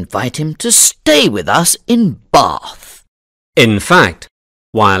should invite him to stay with us in Bath." In fact,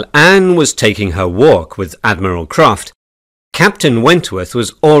 while Anne was taking her walk with Admiral Croft, Captain Wentworth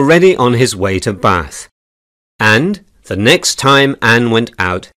was already on his way to Bath, and the next time Anne went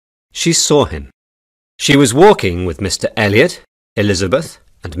out, she saw him. She was walking with Mr. Elliot, Elizabeth,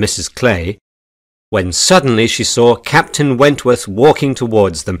 and Mrs. Clay, when suddenly she saw Captain Wentworth walking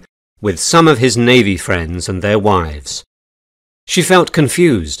towards them with some of his navy friends and their wives. She felt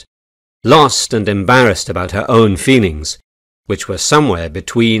confused, lost and embarrassed about her own feelings, which were somewhere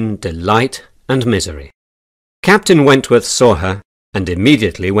between delight and misery. Captain Wentworth saw her and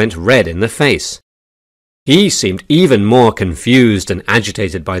immediately went red in the face. He seemed even more confused and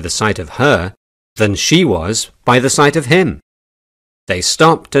agitated by the sight of her than she was by the sight of him. They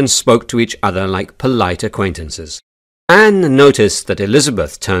stopped and spoke to each other like polite acquaintances. Anne noticed that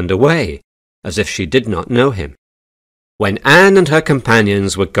Elizabeth turned away, as if she did not know him. When Anne and her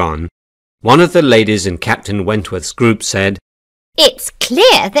companions were gone, one of the ladies in Captain Wentworth's group said, It's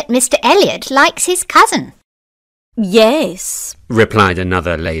clear that Mr. Elliot likes his cousin. Yes, replied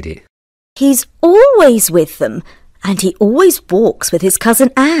another lady. He's always with them, and he always walks with his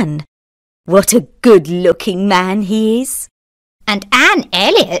cousin Anne. What a good-looking man he is. And Anne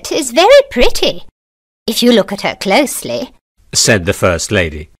Elliot is very pretty, if you look at her closely, said the first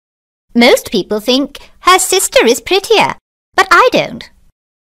lady. Most people think her sister is prettier, but I don't.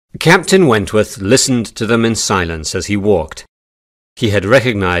 Captain Wentworth listened to them in silence as he walked. He had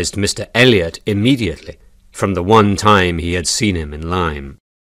recognized Mr. Elliot immediately, from the one time he had seen him in Lyme.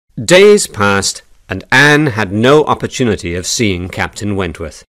 Days passed, and Anne had no opportunity of seeing Captain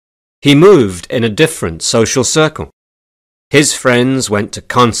Wentworth. He moved in a different social circle. His friends went to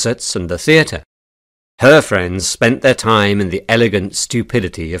concerts and the theatre. Her friends spent their time in the elegant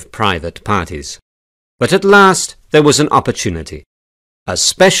stupidity of private parties. But at last there was an opportunity, a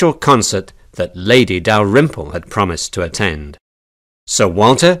special concert that Lady Dalrymple had promised to attend. Sir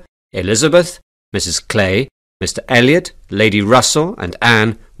Walter, Elizabeth, Mrs. Clay, Mr. Elliot, Lady Russell, and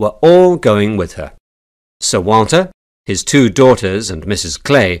Anne were all going with her. Sir Walter, his 2 daughters, and Mrs.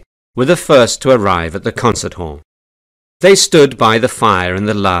 Clay were the first to arrive at the concert hall. They stood by the fire in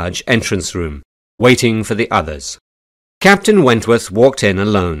the large entrance room, waiting for the others. Captain Wentworth walked in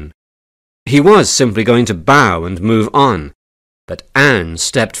alone. He was simply going to bow and move on, but Anne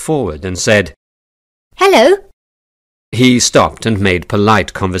stepped forward and said, Hello. He stopped and made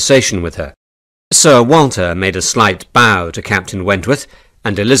polite conversation with her. Sir Walter made a slight bow to Captain Wentworth,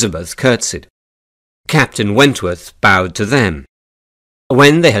 and Elizabeth curtsied. Captain Wentworth bowed to them.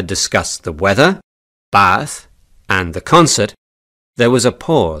 When they had discussed the weather, Bath, and the concert, there was a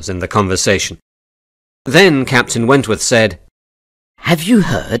pause in the conversation. Then Captain Wentworth said, "Have you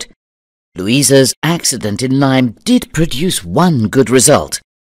heard? Louisa's accident in Lyme did produce one good result.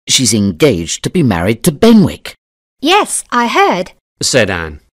 She's engaged to be married to Benwick." Yes, I heard, said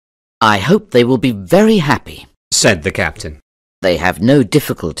Anne. "I hope they will be very happy," said the captain. They have no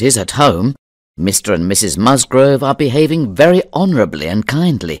difficulties at home. Mr. and Mrs. Musgrove are behaving very honourably and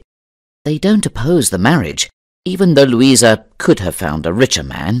kindly. They don't oppose the marriage, even though Louisa could have found a richer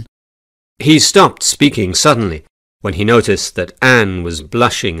man." He stopped speaking suddenly when he noticed that Anne was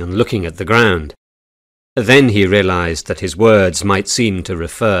blushing and looking at the ground. Then he realized that his words might seem to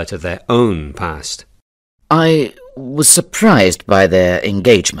refer to their own past. "I was surprised by their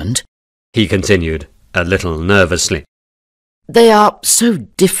engagement," he continued, a little nervously. "They are so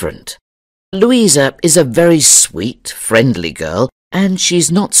different. Louisa is a very sweet, friendly girl, and she's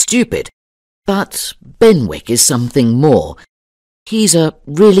not stupid. But Benwick is something more. He's a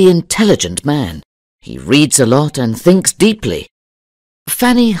really intelligent man. He reads a lot and thinks deeply.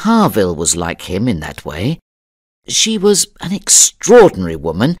 Fanny Harville was like him in that way. She was an extraordinary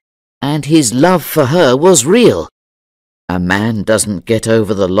woman, and his love for her was real. A man doesn't get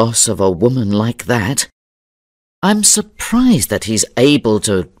over the loss of a woman like that. I'm surprised that he's able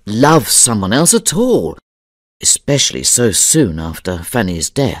to love someone else at all, especially so soon after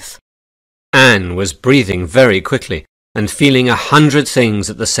Fanny's death." Anne was breathing very quickly and feeling 100 things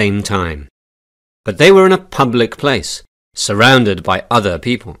at the same time. But they were in a public place, surrounded by other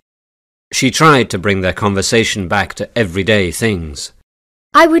people. She tried to bring their conversation back to everyday things.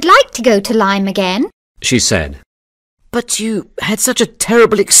 "I would like to go to Lyme again," she said. "But you had such a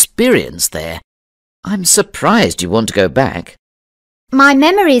terrible experience there. I'm surprised you want to go back." "My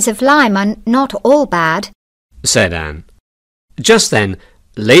memories of Lyme are not all bad," said Anne. Just then,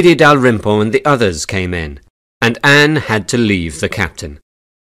 Lady Dalrymple and the others came in, and Anne had to leave the captain.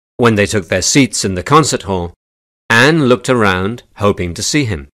 When they took their seats in the concert hall, Anne looked around, hoping to see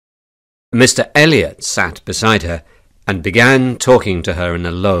him. Mr. Elliot sat beside her and began talking to her in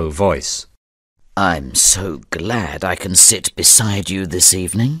a low voice. "I'm so glad I can sit beside you this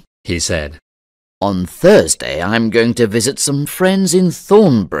evening," he said. "On Thursday I'm going to visit some friends in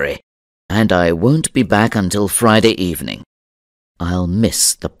Thornbury, and I won't be back until Friday evening. I'll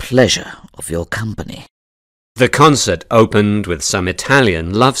miss the pleasure of your company." The concert opened with some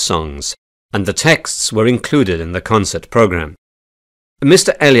Italian love songs, and the texts were included in the concert programme.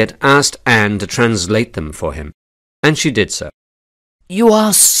 Mr. Elliot asked Anne to translate them for him, and she did so. "You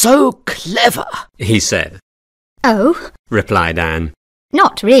are so clever," he said. "Oh, replied Anne.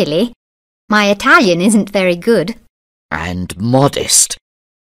 not really. My Italian isn't very good." "And modest.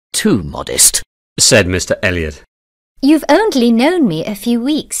 Too modest," said Mr. Elliot. "You've only known me a few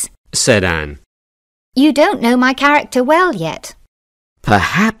weeks. Said Anne. You don't know my character well yet."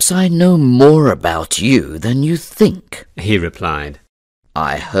 "Perhaps I know more about you than you think," he replied.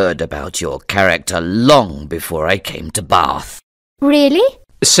 "I heard about your character long before I came to Bath." "Really?"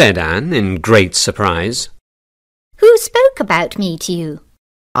 said Anne in great surprise. "Who spoke about me to you?"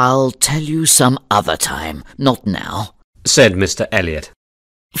 "I'll tell you some other time, not now. Said Mr. Elliot.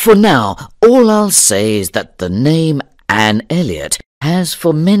 For now, all I'll say is that the name Anne Elliot has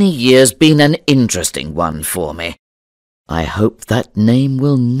for many years been an interesting one for me. I hope that name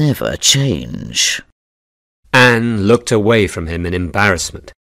will never change." Anne looked away from him in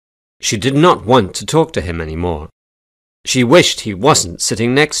embarrassment. She did not want to talk to him any more. She wished he wasn't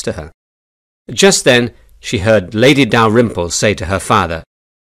sitting next to her. Just then she heard Lady Dalrymple say to her father,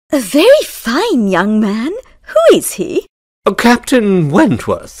 "A very fine young man. Who is he?" "Captain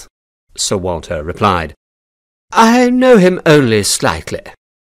Wentworth," Sir Walter replied. "I know him only slightly."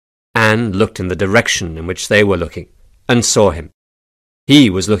 Anne looked in the direction in which they were looking, and saw him. He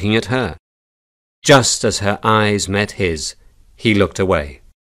was looking at her. Just as her eyes met his, he looked away.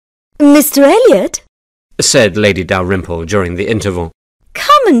 "Mr. Elliot," said Lady Dalrymple during the interval.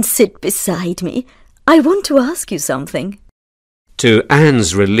 "come and sit beside me. I want to ask you something." To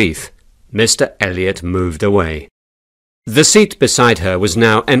Anne's relief, Mr. Elliot moved away. The seat beside her was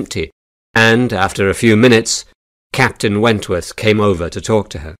now empty, and after a few minutes, Captain Wentworth came over to talk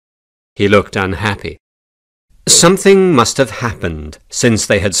to her. He looked unhappy. Something must have happened since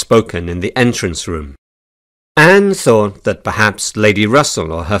they had spoken in the entrance room. Anne thought that perhaps Lady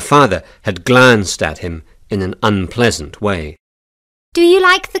Russell or her father had glanced at him in an unpleasant way. "Do you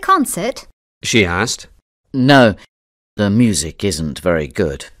like the concert?" she asked. "No, the music isn't very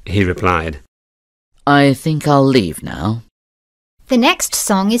good," he replied. "I think I'll leave now." "The next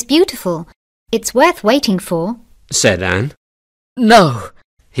song is beautiful. It's worth waiting for," said Anne. "No,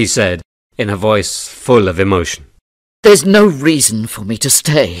 he said, in a voice full of emotion. there's no reason for me to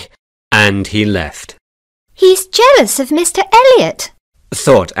stay." And he left. "He's jealous of Mr. Elliot,"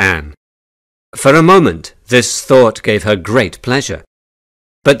 thought Anne. For a moment this thought gave her great pleasure.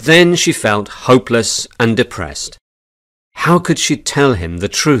 But then she felt hopeless and depressed. How could she tell him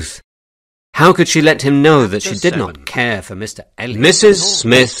the truth? How could she let him know that she did not care for Mr. Elliot? Mrs.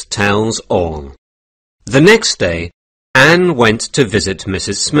 Smith tells all. The next day, Anne went to visit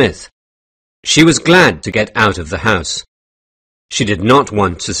Mrs. Smith. She was glad to get out of the house. She did not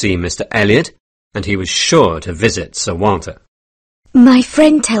want to see Mr. Elliot, and he was sure to visit Sir Walter. My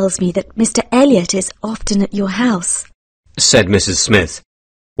friend tells me that Mr. Elliot is often at your house, said Mrs. Smith,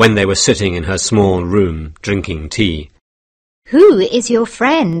 when they were sitting in her small room drinking tea. Who is your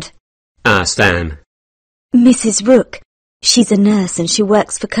friend? Asked Anne. Mrs. Rook. She's a nurse and she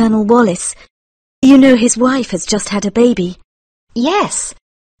works for Colonel Wallis. You know his wife has just had a baby. Yes,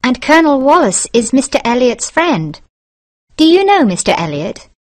 and Colonel Wallis is Mr. Elliot's friend. Do you know Mr. Elliot?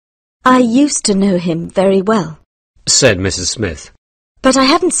 I used to know him very well, said Mrs. Smith. But I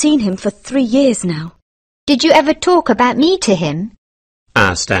haven't seen him for 3 years now. Did you ever talk about me to him?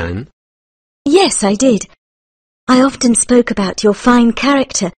 Asked Anne. Yes, I did. I often spoke about your fine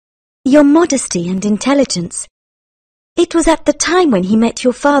character, your modesty and intelligence. It was at the time when he met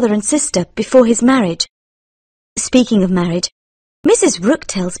your father and sister before his marriage. Speaking of marriage, Mrs. Rook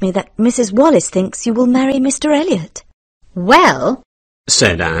tells me that Mrs. Wallis thinks you will marry Mr. Elliot. Well,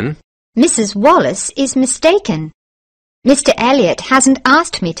 said Anne, Mrs. Wallis is mistaken. Mr. Elliot hasn't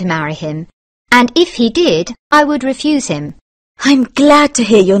asked me to marry him, and if he did, I would refuse him. I'm glad to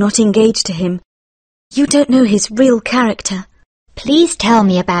hear you're not engaged to him. You don't know his real character. Please tell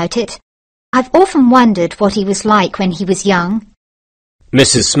me about it. I've often wondered what he was like when he was young.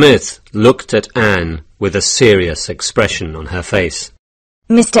 Mrs. Smith looked at Anne with a serious expression on her face.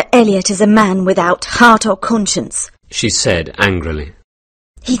 Mr. Elliot is a man without heart or conscience, she said angrily.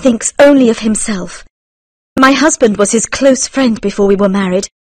 He thinks only of himself. My husband was his close friend before we were married,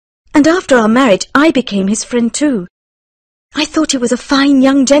 and after our marriage I became his friend too. I thought he was a fine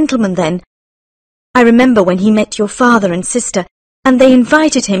young gentleman then. I remember when he met your father and sister, and they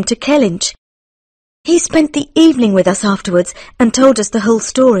invited him to Kellynch. He spent the evening with us afterwards and told us the whole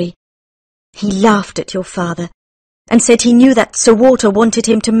story. He laughed at your father and said he knew that Sir Walter wanted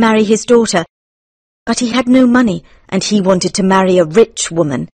him to marry his daughter, but he had no money and he wanted to marry a rich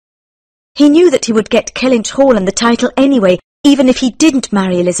woman. He knew that he would get Kellynch Hall and the title anyway, even if he didn't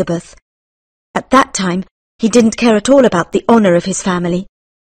marry Elizabeth. At that time, he didn't care at all about the honour of his family.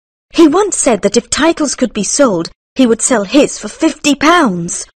 He once said that if titles could be sold, he would sell his for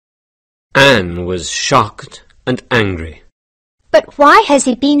 £50. Anne was shocked and angry. But why has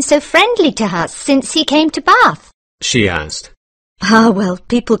he been so friendly to us since he came to Bath? She asked. Ah, well,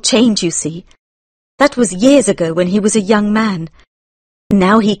 people change, you see. That was years ago when he was a young man.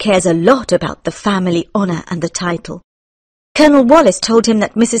 Now he cares a lot about the family honour and the title. Colonel Wallis told him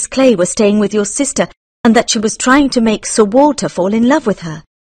that Mrs. Clay was staying with your sister and that she was trying to make Sir Walter fall in love with her.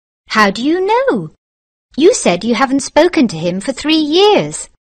 How do you know? You said you haven't spoken to him for 3 years.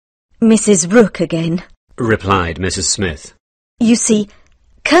 Mrs. Rook again, replied Mrs. Smith. You see,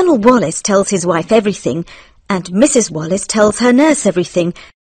 Colonel Wallis tells his wife everything, and Mrs. Wallis tells her nurse everything,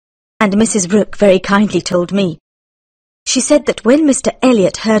 and Mrs. Rook very kindly told me. She said that when Mr.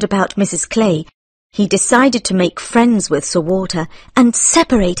 Elliot heard about Mrs. Clay, he decided to make friends with Sir Walter and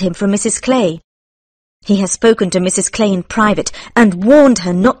separate him from Mrs. Clay. He has spoken to Mrs. Clay in private and warned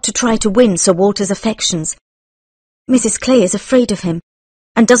her not to try to win Sir Walter's affections. Mrs. Clay is afraid of him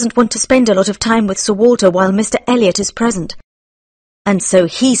and doesn't want to spend a lot of time with Sir Walter while Mr. Elliot is present. And so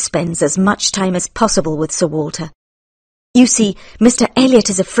he spends as much time as possible with Sir Walter. You see, Mr. Elliot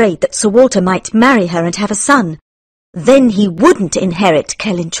is afraid that Sir Walter might marry her and have a son. Then he wouldn't inherit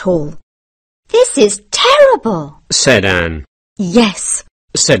Kellynch Hall. This is terrible, said Anne. Yes,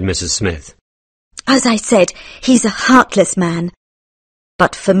 said Mrs. Smith. As I said, he's a heartless man.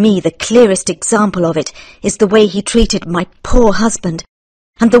 But for me the clearest example of it is the way he treated my poor husband,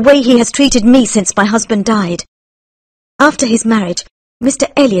 and the way he has treated me since my husband died. After his marriage,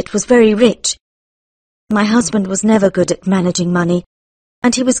 Mr. Elliot was very rich. My husband was never good at managing money,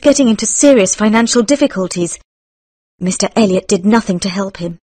 and he was getting into serious financial difficulties. Mr. Elliot did nothing to help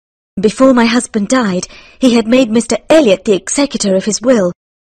him. Before my husband died, he had made Mr. Elliot the executor of his will.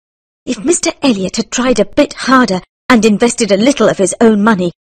 If Mr. Elliot had tried a bit harder and invested a little of his own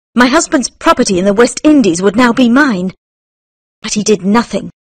money, my husband's property in the West Indies would now be mine. But he did nothing,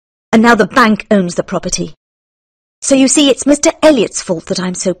 and now the bank owns the property. So you see, it's Mr. Elliot's fault that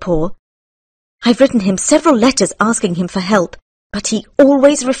I'm so poor. I've written him several letters asking him for help, but he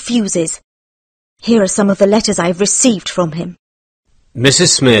always refuses. Here are some of the letters I've received from him. Mrs.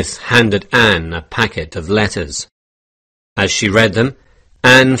 Smith handed Anne a packet of letters. As she read them,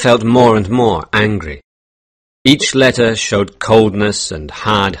 Anne felt more and more angry. Each letter showed coldness and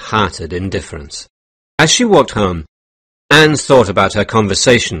hard-hearted indifference. As she walked home, Anne thought about her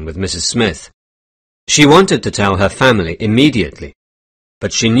conversation with Mrs. Smith. She wanted to tell her family immediately,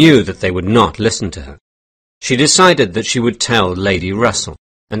 but she knew that they would not listen to her. She decided that she would tell Lady Russell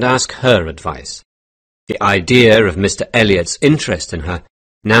and ask her advice. The idea of Mr. Elliot's interest in her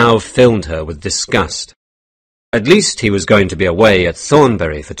now filled her with disgust. At least he was going to be away at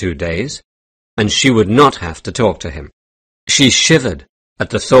Thornbury for 2 days, and she would not have to talk to him. She shivered at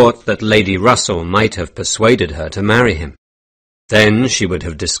the thought that Lady Russell might have persuaded her to marry him. Then she would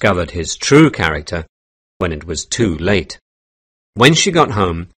have discovered his true character when it was too late. When she got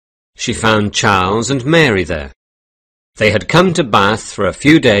home, she found Charles and Mary there. They had come to Bath for a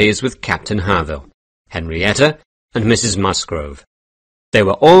few days with Captain Harville, Henrietta, and Mrs. Musgrove. They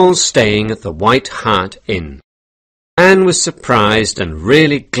were all staying at the White Hart Inn. Anne was surprised and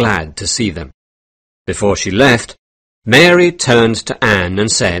really glad to see them. Before she left, Mary turned to Anne and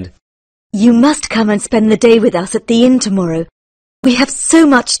said, "You must come and spend the day with us at the inn tomorrow. We have so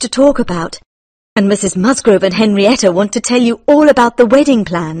much to talk about, and Mrs. Musgrove and Henrietta want to tell you all about the wedding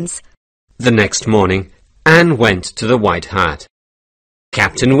plans." The next morning, Anne went to the White Hart.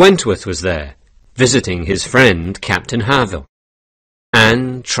 Captain Wentworth was there, visiting his friend Captain Harville.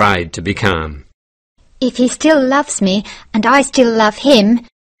 Anne tried to be calm. If he still loves me, and I still love him,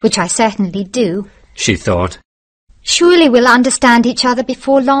 which I certainly do, she thought. Surely we'll understand each other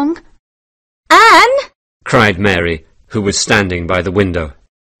before long. "Anne!" cried Mary, who was standing by the window.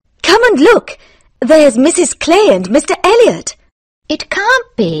 "Come and look. There's Mrs. Clay and Mr. Elliot." It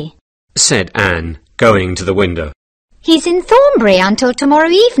can't be, said Anne, going to the window. He's in Thornbury until tomorrow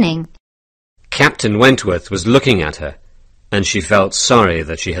evening. Captain Wentworth was looking at her, and she felt sorry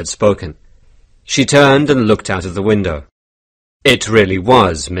that she had spoken. She turned and looked out of the window. It really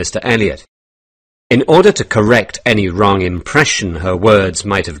was Mr. Elliot. In order to correct any wrong impression her words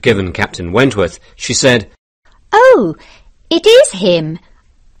might have given Captain Wentworth, she said, "Oh, it is him.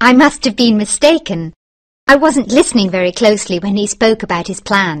 I must have been mistaken. I wasn't listening very closely when he spoke about his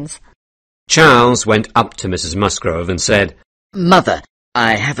plans." Charles went up to Mrs. Musgrove and said, "Mother,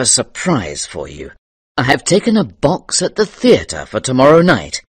 I have a surprise for you. I have taken a box at the theatre for tomorrow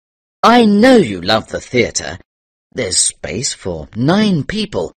night. I know you love the theatre. There's space for 9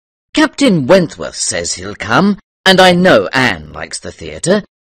 people. Captain Wentworth says he'll come, and I know Anne likes the theatre.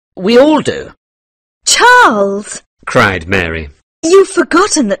 We all do." "Charles!" cried Mary. "You've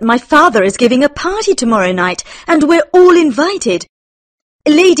forgotten that my father is giving a party tomorrow night, and we're all invited.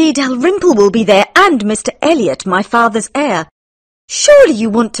 Lady Dalrymple will be there, and Mr. Elliot, my father's heir. Surely you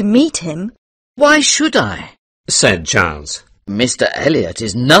want to meet him?" "Why should I?" said Charles. "Mr. Elliot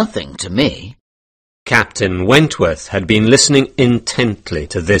is nothing to me." Captain Wentworth had been listening intently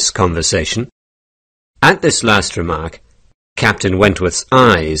to this conversation. At this last remark, Captain Wentworth's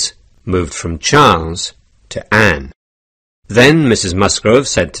eyes moved from Charles to Anne. Then Mrs. Musgrove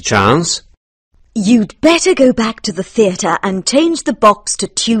said to Charles, "You'd better go back to the theatre and change the box to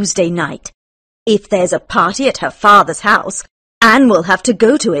Tuesday night. If there's a party at her father's house, Anne will have to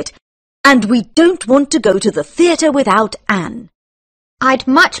go to it, and we don't want to go to the theatre without Anne." "I'd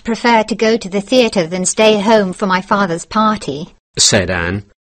much prefer to go to the theatre than stay home for my father's party," said Anne.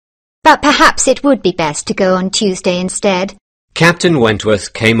 "but perhaps it would be best to go on Tuesday instead." Captain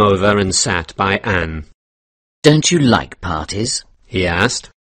Wentworth came over and sat by Anne. "Don't you like parties?" he asked.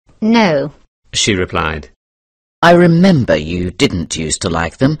 "No," she replied. "I remember you didn't used to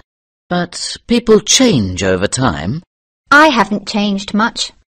like them, but people change over time." "I haven't changed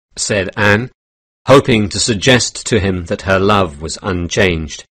much," said Anne, hoping to suggest to him that her love was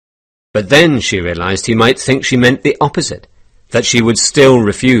unchanged. But then she realized he might think she meant the opposite, that she would still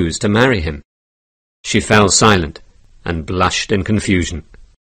refuse to marry him. She fell silent and blushed in confusion.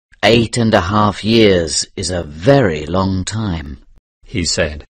 8.5 years is a very long time, he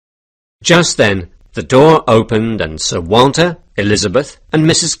said. Just then the door opened and Sir Walter, Elizabeth, and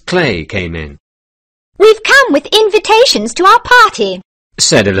Mrs. Clay came in. "We've come with invitations to our party,"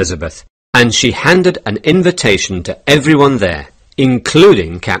 said Elizabeth, and she handed an invitation to everyone there,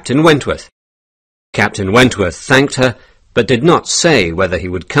 including Captain Wentworth. Captain Wentworth thanked her, but did not say whether he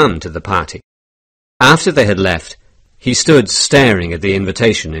would come to the party. After they had left, he stood staring at the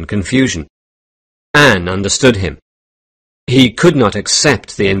invitation in confusion. Anne understood him. He could not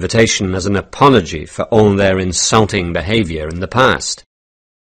accept the invitation as an apology for all their insulting behaviour in the past.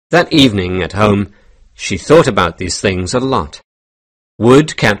 That evening at home, she thought about these things a lot.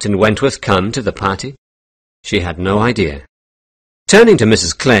 Would Captain Wentworth come to the party? She had no idea. Turning to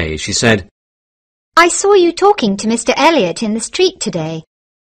Mrs. Clay, she said, "I saw you talking to Mr. Elliot in the street today.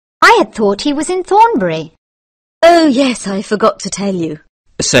 I had thought he was in Thornbury." "Oh, yes, I forgot to tell you,"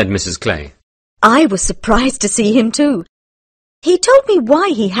 said Mrs. Clay. "I was surprised to see him too. He told me why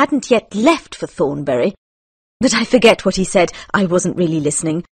he hadn't yet left for Thornbury, but I forget what he said. I wasn't really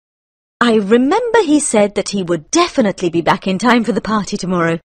listening. I remember he said that he would definitely be back in time for the party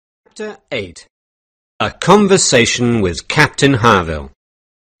tomorrow. Chapter 8. A conversation with Captain Harville.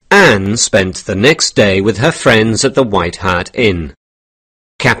 Anne spent the next day with her friends at the White Hart Inn.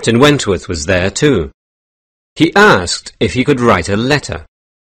 Captain Wentworth was there too. He asked if he could write a letter.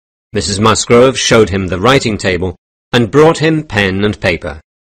 Mrs. Musgrove showed him the writing table and brought him pen and paper.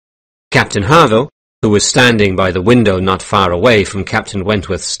 Captain Harville, who was standing by the window not far away from Captain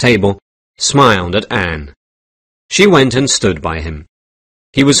Wentworth's table, smiled at Anne. She went and stood by him.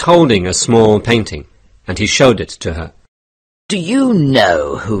 He was holding a small painting, and he showed it to her. "Do you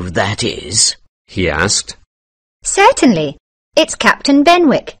know who that is?" he asked. Certainly. It's Captain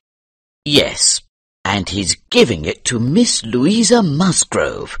Benwick. "Yes, and he's giving it to Miss Louisa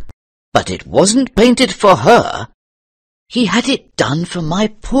Musgrove. But it wasn't painted for her. He had it done for my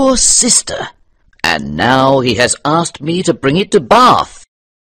poor sister, and now he has asked me to bring it to Bath.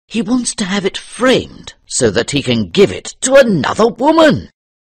 He wants to have it framed so that he can give it to another woman.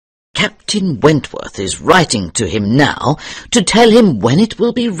 Captain Wentworth is writing to him now to tell him when it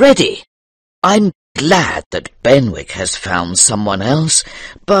will be ready. I'm glad that Benwick has found someone else,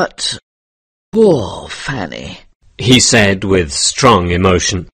 but poor Fanny," he said with strong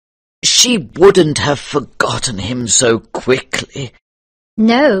emotion. "she wouldn't have forgotten him so quickly."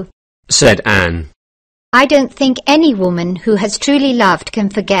 No, said Anne. I don't think any woman who has truly loved can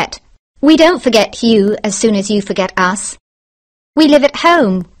forget. We don't forget you as soon as you forget us. We live at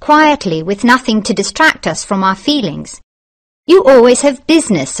home, quietly, with nothing to distract us from our feelings. You always have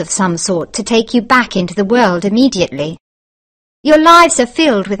business of some sort to take you back into the world immediately. Your lives are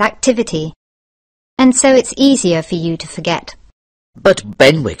filled with activity, and so it's easier for you to forget. "But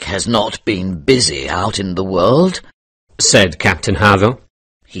Benwick has not been busy out in the world," said Captain Harville.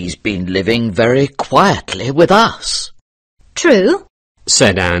 "He's been living very quietly with us." True,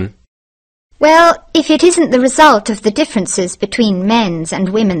 said Anne. Well, if it isn't the result of the differences between men's and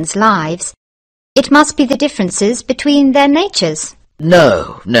women's lives, it must be the differences between their natures.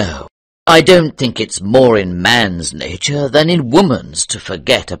 No, I don't think it's more in man's nature than in woman's to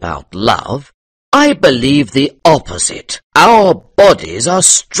forget about love. I believe the opposite. Our bodies are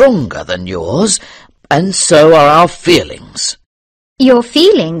stronger than yours, and so are our feelings. Your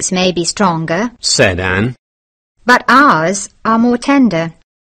feelings may be stronger, said Anne, but ours are more tender.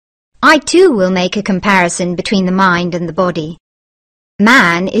 I too will make a comparison between the mind and the body.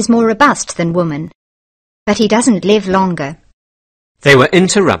 Man is more robust than woman, but he doesn't live longer. They were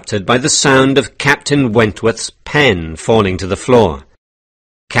interrupted by the sound of Captain Wentworth's pen falling to the floor.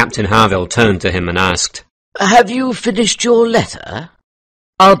 Captain Harville turned to him and asked, "Have you finished your letter?"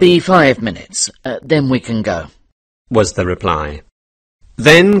 "I'll be 5 minutes, then we can go," was the reply.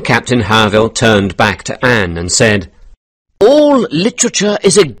 Then Captain Harville turned back to Anne and said, "All literature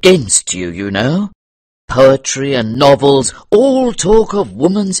is against you, you know. Poetry and novels all talk of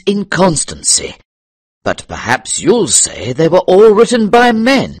woman's inconstancy. But perhaps you'll say they were all written by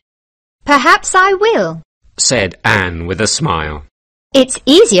men." Perhaps I will, said Anne with a smile. It's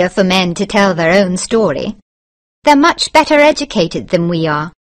easier for men to tell their own story. They're much better educated than we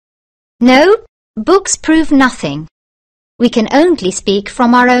are. No, books prove nothing. We can only speak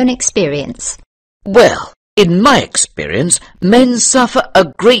from our own experience. "Well, in my experience, men suffer a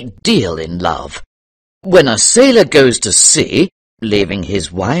great deal in love. When a sailor goes to sea, leaving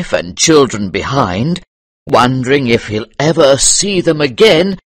his wife and children behind, wondering if he'll ever see them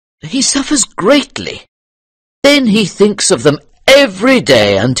again, he suffers greatly. Then he thinks of them every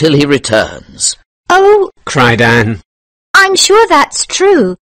day until he returns." Oh, cried Anne. I'm sure that's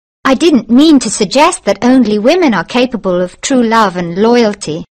true. I didn't mean to suggest that only women are capable of true love and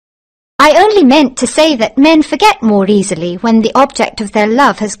loyalty. I only meant to say that men forget more easily when the object of their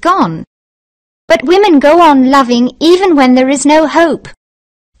love has gone. But women go on loving even when there is no hope.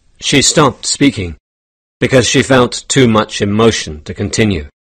 She stopped speaking, because she felt too much emotion to continue.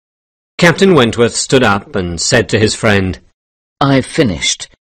 Captain Wentworth stood up and said to his friend, "I've finished.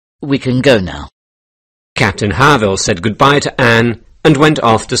 We can go now." Captain Harville said goodbye to Anne and went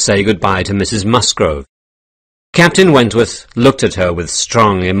off to say goodbye to Mrs. Musgrove. Captain Wentworth looked at her with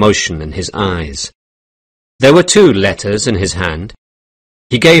strong emotion in his eyes. There were 2 letters in his hand.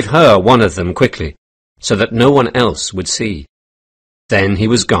 He gave her one of them quickly, so that no one else would see. Then he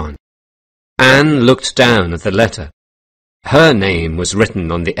was gone. Anne looked down at the letter. Her name was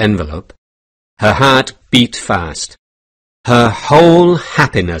written on the envelope. Her heart beat fast. Her whole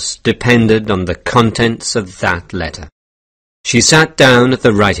happiness depended on the contents of that letter. She sat down at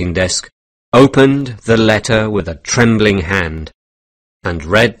the writing desk opened the letter with a trembling hand, and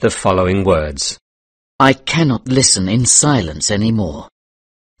read the following words. I cannot listen in silence any more.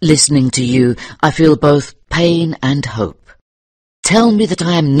 Listening to you, I feel both pain and hope. Tell me that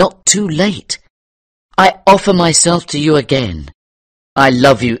I am not too late. I offer myself to you again. I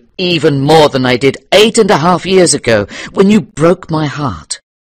love you even more than I did 8.5 years ago, when you broke my heart.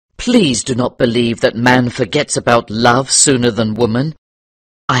 Please do not believe that man forgets about love sooner than woman.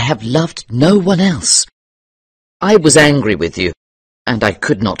 I have loved no one else. I was angry with you, and I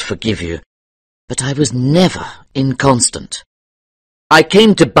could not forgive you, but I was never inconstant. I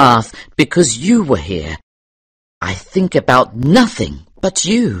came to Bath because you were here. I think about nothing but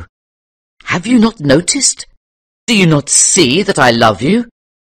you. Have you not noticed? Do you not see that I love you?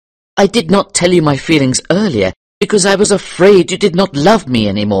 I did not tell you my feelings earlier because I was afraid you did not love me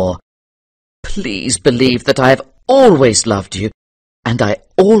any more. Please believe that I have always loved you, and I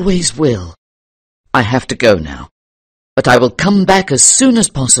always will. I have to go now, but I will come back as soon as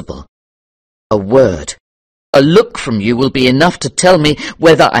possible. A word, a look from you will be enough to tell me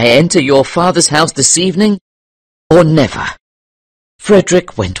whether I enter your father's house this evening or never.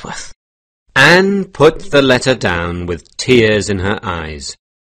 Frederick Wentworth. Anne put the letter down with tears in her eyes.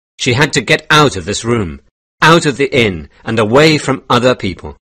 She had to get out of this room, out of the inn, and away from other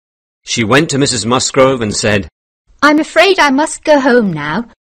people. She went to Mrs. Musgrove and said, I'm afraid I must go home now.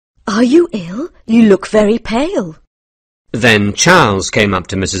 Are you ill? You look very pale. Then Charles came up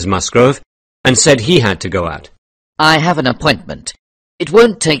to Mrs. Musgrove and said he had to go out. I have an appointment. It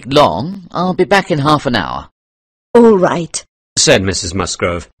won't take long. I'll be back in half an hour. All right, said Mrs.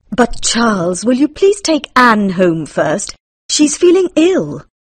 Musgrove. but Charles, will you please take Anne home first? She's feeling ill.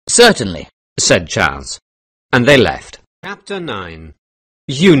 Certainly, said Charles, and they left. Chapter 9.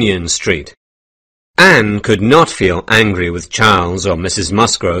 Union Street. Anne could not feel angry with Charles or Mrs.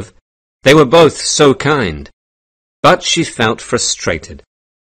 Musgrove. They were both so kind. But she felt frustrated.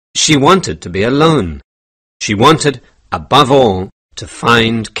 She wanted to be alone. She wanted, above all, to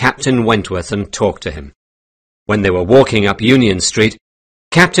find Captain Wentworth and talk to him. When they were walking up Union Street,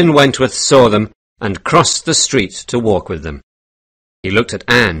 Captain Wentworth saw them and crossed the street to walk with them. He looked at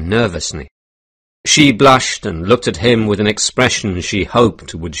Anne nervously. She blushed and looked at him with an expression she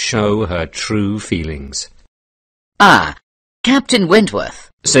hoped would show her true feelings. Ah, Captain Wentworth,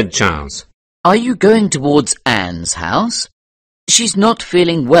 said Charles. Are you going towards Anne's house? She's not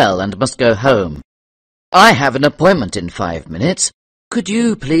feeling well and must go home. I have an appointment in 5 minutes. Could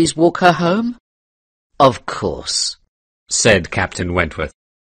you please walk her home? Of course, said Captain Wentworth.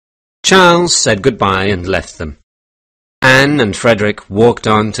 Charles said goodbye and left them. Anne and Frederick walked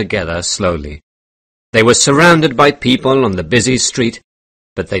on together slowly. They were surrounded by people on the busy street,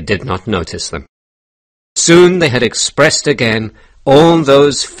 but they did not notice them. Soon they had expressed again all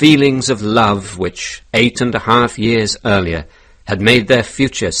those feelings of love which 8.5 years earlier had made their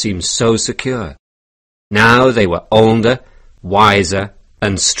future seem so secure. Now they were older, wiser,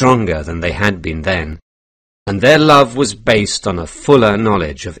 and stronger than they had been then, and their love was based on a fuller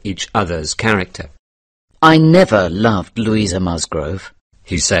knowledge of each other's character. I never loved Louisa Musgrove,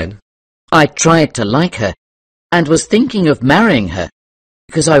 he said. I tried to like her, and was thinking of marrying her,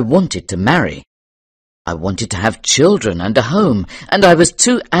 because I wanted to marry. I wanted to have children and a home, and I was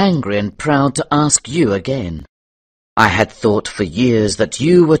too angry and proud to ask you again. I had thought for years that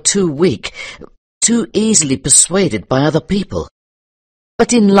you were too weak, too easily persuaded by other people.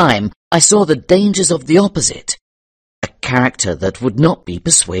 But in Lyme I saw the dangers of the opposite, a character that would not be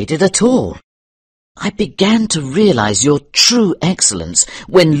persuaded at all. I began to realize your true excellence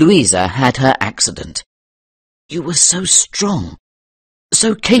when Louisa had her accident. You were so strong,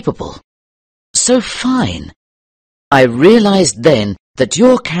 so capable, so fine. I realized then that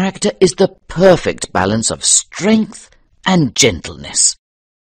your character is the perfect balance of strength and gentleness.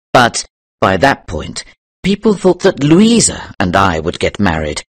 But by that point, people thought that Louisa and I would get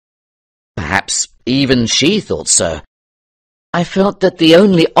married. Perhaps even she thought so. I felt that the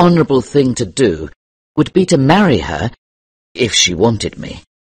only honourable thing to do would be to marry her, if she wanted me.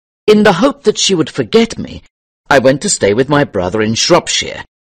 In the hope that she would forget me, I went to stay with my brother in Shropshire,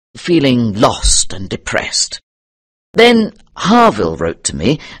 feeling lost and depressed. Then Harville wrote to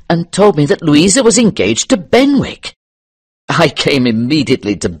me and told me that Louisa was engaged to Benwick. I came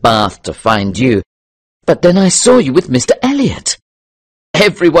immediately to Bath to find you, but then I saw you with Mr. Elliot.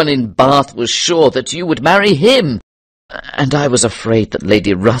 Everyone in Bath was sure that you would marry him, and I was afraid that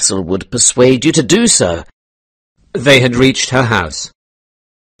Lady Russell would persuade you to do so. They had reached her house.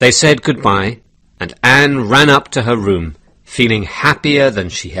 They said goodbye, and Anne ran up to her room, feeling happier than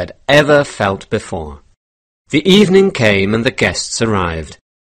she had ever felt before. The evening came and the guests arrived.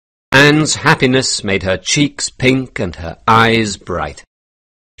 Anne's happiness made her cheeks pink and her eyes bright.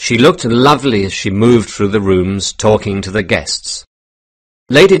 She looked lovely as she moved through the rooms talking to the guests.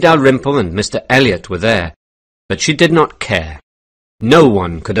 Lady Dalrymple and Mr. Elliot were there, but she did not care. No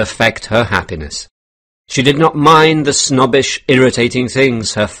one could affect her happiness. She did not mind the snobbish, irritating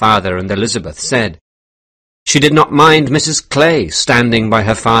things her father and Elizabeth said. She did not mind Mrs. Clay standing by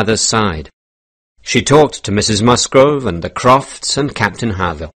her father's side. She talked to Mrs. Musgrove and the Crofts and Captain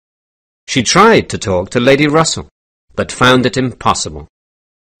Harville. She tried to talk to Lady Russell, but found it impossible.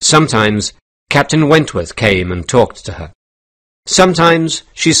 Sometimes Captain Wentworth came and talked to her. Sometimes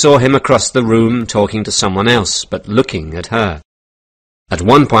she saw him across the room talking to someone else, but looking at her. At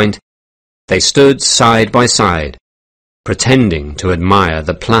one point, they stood side by side, pretending to admire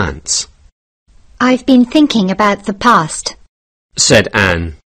the plants. "I've been thinking about the past," said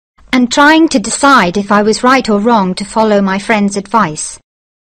Anne, "and trying to decide if I was right or wrong to follow my friend's advice.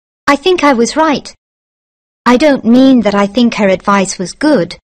 I think I was right. I don't mean that I think her advice was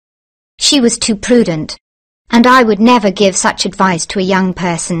good. She was too prudent, and I would never give such advice to a young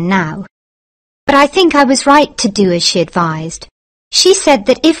person now. But I think I was right to do as she advised. She said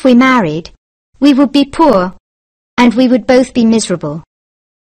that if we married, we would be poor, and we would both be miserable.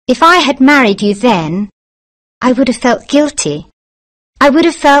 If I had married you then, I would have felt guilty. I would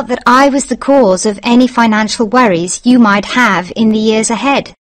have felt that I was the cause of any financial worries you might have in the years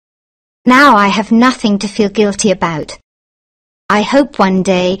ahead. Now I have nothing to feel guilty about. I hope one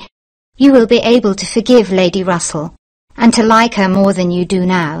day you will be able to forgive Lady Russell, and to like her more than you do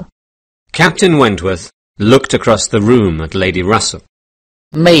now." Captain Wentworth looked across the room at Lady Russell.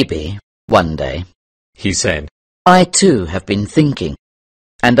 Maybe, one day, he said. I too have been thinking,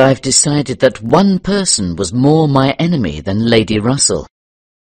 and I've decided that one person was more my enemy than Lady Russell,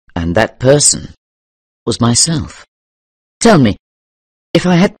 and that person was myself. Tell me, if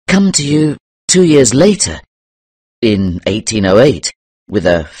I had come to you 2 years later, in 1808, with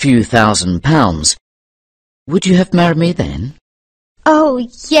a few £1,000, would you have married me then? "Oh,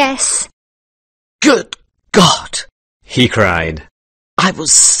 yes." Good God! he cried. I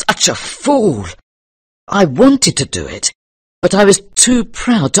was such a fool. I wanted to do it, but I was too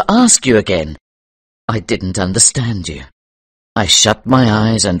proud to ask you again. I didn't understand you. I shut my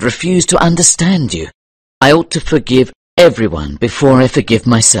eyes and refused to understand you. I ought to forgive everyone before I forgive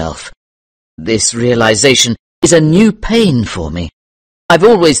myself. This realization is a new pain for me. I've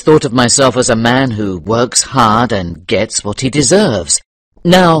always thought of myself as a man who works hard and gets what he deserves.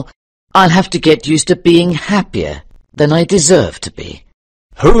 Now I'll have to get used to being happier than I deserve to be.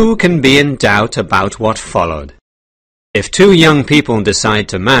 Who can be in doubt about what followed? If two young people decide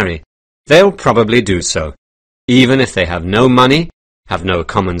to marry, they'll probably do so, even if they have no money, have no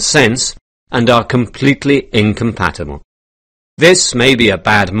common sense, and are completely incompatible. This may be a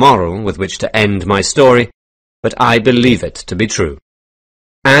bad moral with which to end my story, but I believe it to be true.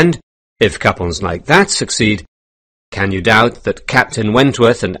 And, if couples like that succeed, can you doubt that Captain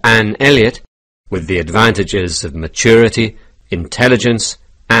Wentworth and Anne Elliot, with the advantages of maturity, intelligence,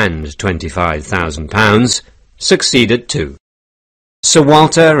 and £25,000, succeeded too? Sir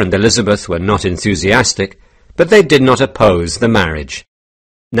Walter and Elizabeth were not enthusiastic, but they did not oppose the marriage.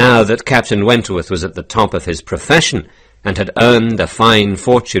 Now that Captain Wentworth was at the top of his profession and had earned a fine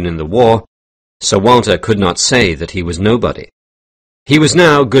fortune in the war, Sir Walter could not say that he was nobody. He was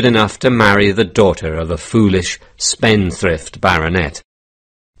now good enough to marry the daughter of a foolish, spendthrift baronet.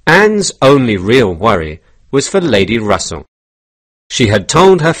 Anne's only real worry was for Lady Russell. She had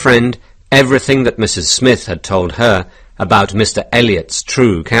told her friend everything that Mrs. Smith had told her about Mr. Elliot's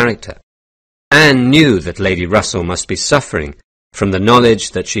true character. Anne knew that Lady Russell must be suffering from the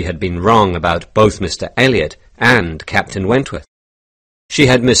knowledge that she had been wrong about both Mr. Elliot and Captain Wentworth. She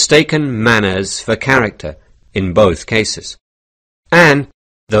had mistaken manners for character in both cases. Anne,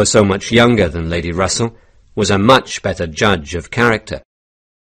 though so much younger than Lady Russell, was a much better judge of character.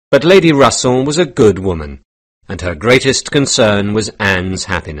 But Lady Russell was a good woman, and her greatest concern was Anne's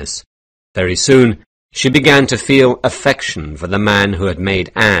happiness. Very soon she began to feel affection for the man who had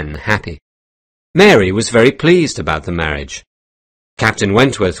made Anne happy. Mary was very pleased about the marriage. Captain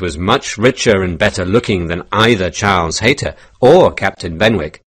Wentworth was much richer and better looking than either Charles Hayter or Captain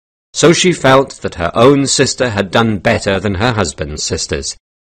Benwick, so she felt that her own sister had done better than her husband's sisters,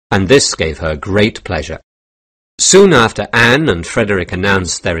 and this gave her great pleasure. Soon after Anne and Frederick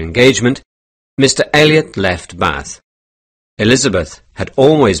announced their engagement, Mr. Elliot left Bath. Elizabeth had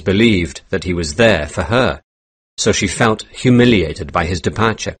always believed that he was there for her, so she felt humiliated by his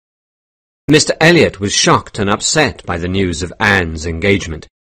departure. Mr. Elliot was shocked and upset by the news of Anne's engagement.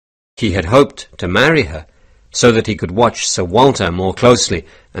 He had hoped to marry her, so that he could watch Sir Walter more closely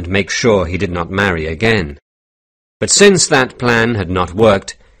and make sure he did not marry again. But since that plan had not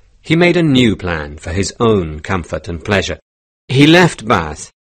worked, he made a new plan for his own comfort and pleasure. He left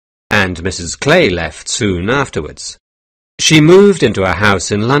Bath, and Mrs. Clay left soon afterwards. She moved into a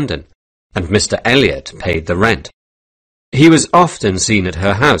house in London, and Mr. Elliot paid the rent. He was often seen at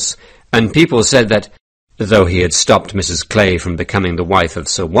her house, and people said that, though he had stopped Mrs. Clay from becoming the wife of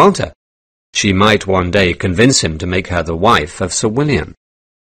Sir Walter, she might one day convince him to make her the wife of Sir William.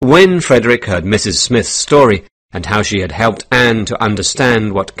 When Frederick heard Mrs. Smith's story, and how she had helped Anne to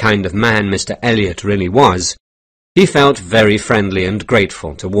understand what kind of man Mr. Elliot really was, he felt very friendly and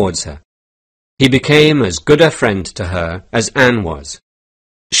grateful towards her. He became as good a friend to her as Anne was.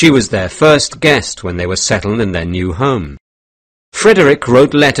 She was their first guest when they were settled in their new home. Frederick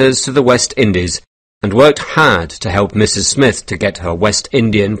wrote letters to the West Indies and worked hard to help Mrs. Smith to get her West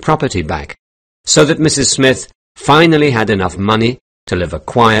Indian property back, so that Mrs. Smith finally had enough money to live a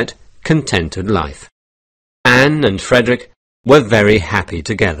quiet, contented life. Anne and Frederick were very happy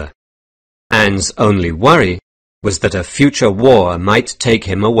together. Anne's only worry was that a future war might take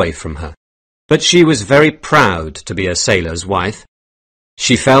him away from her, but she was very proud to be a sailor's wife.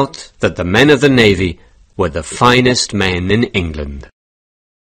 She felt that the men of the Navy were the finest men in England.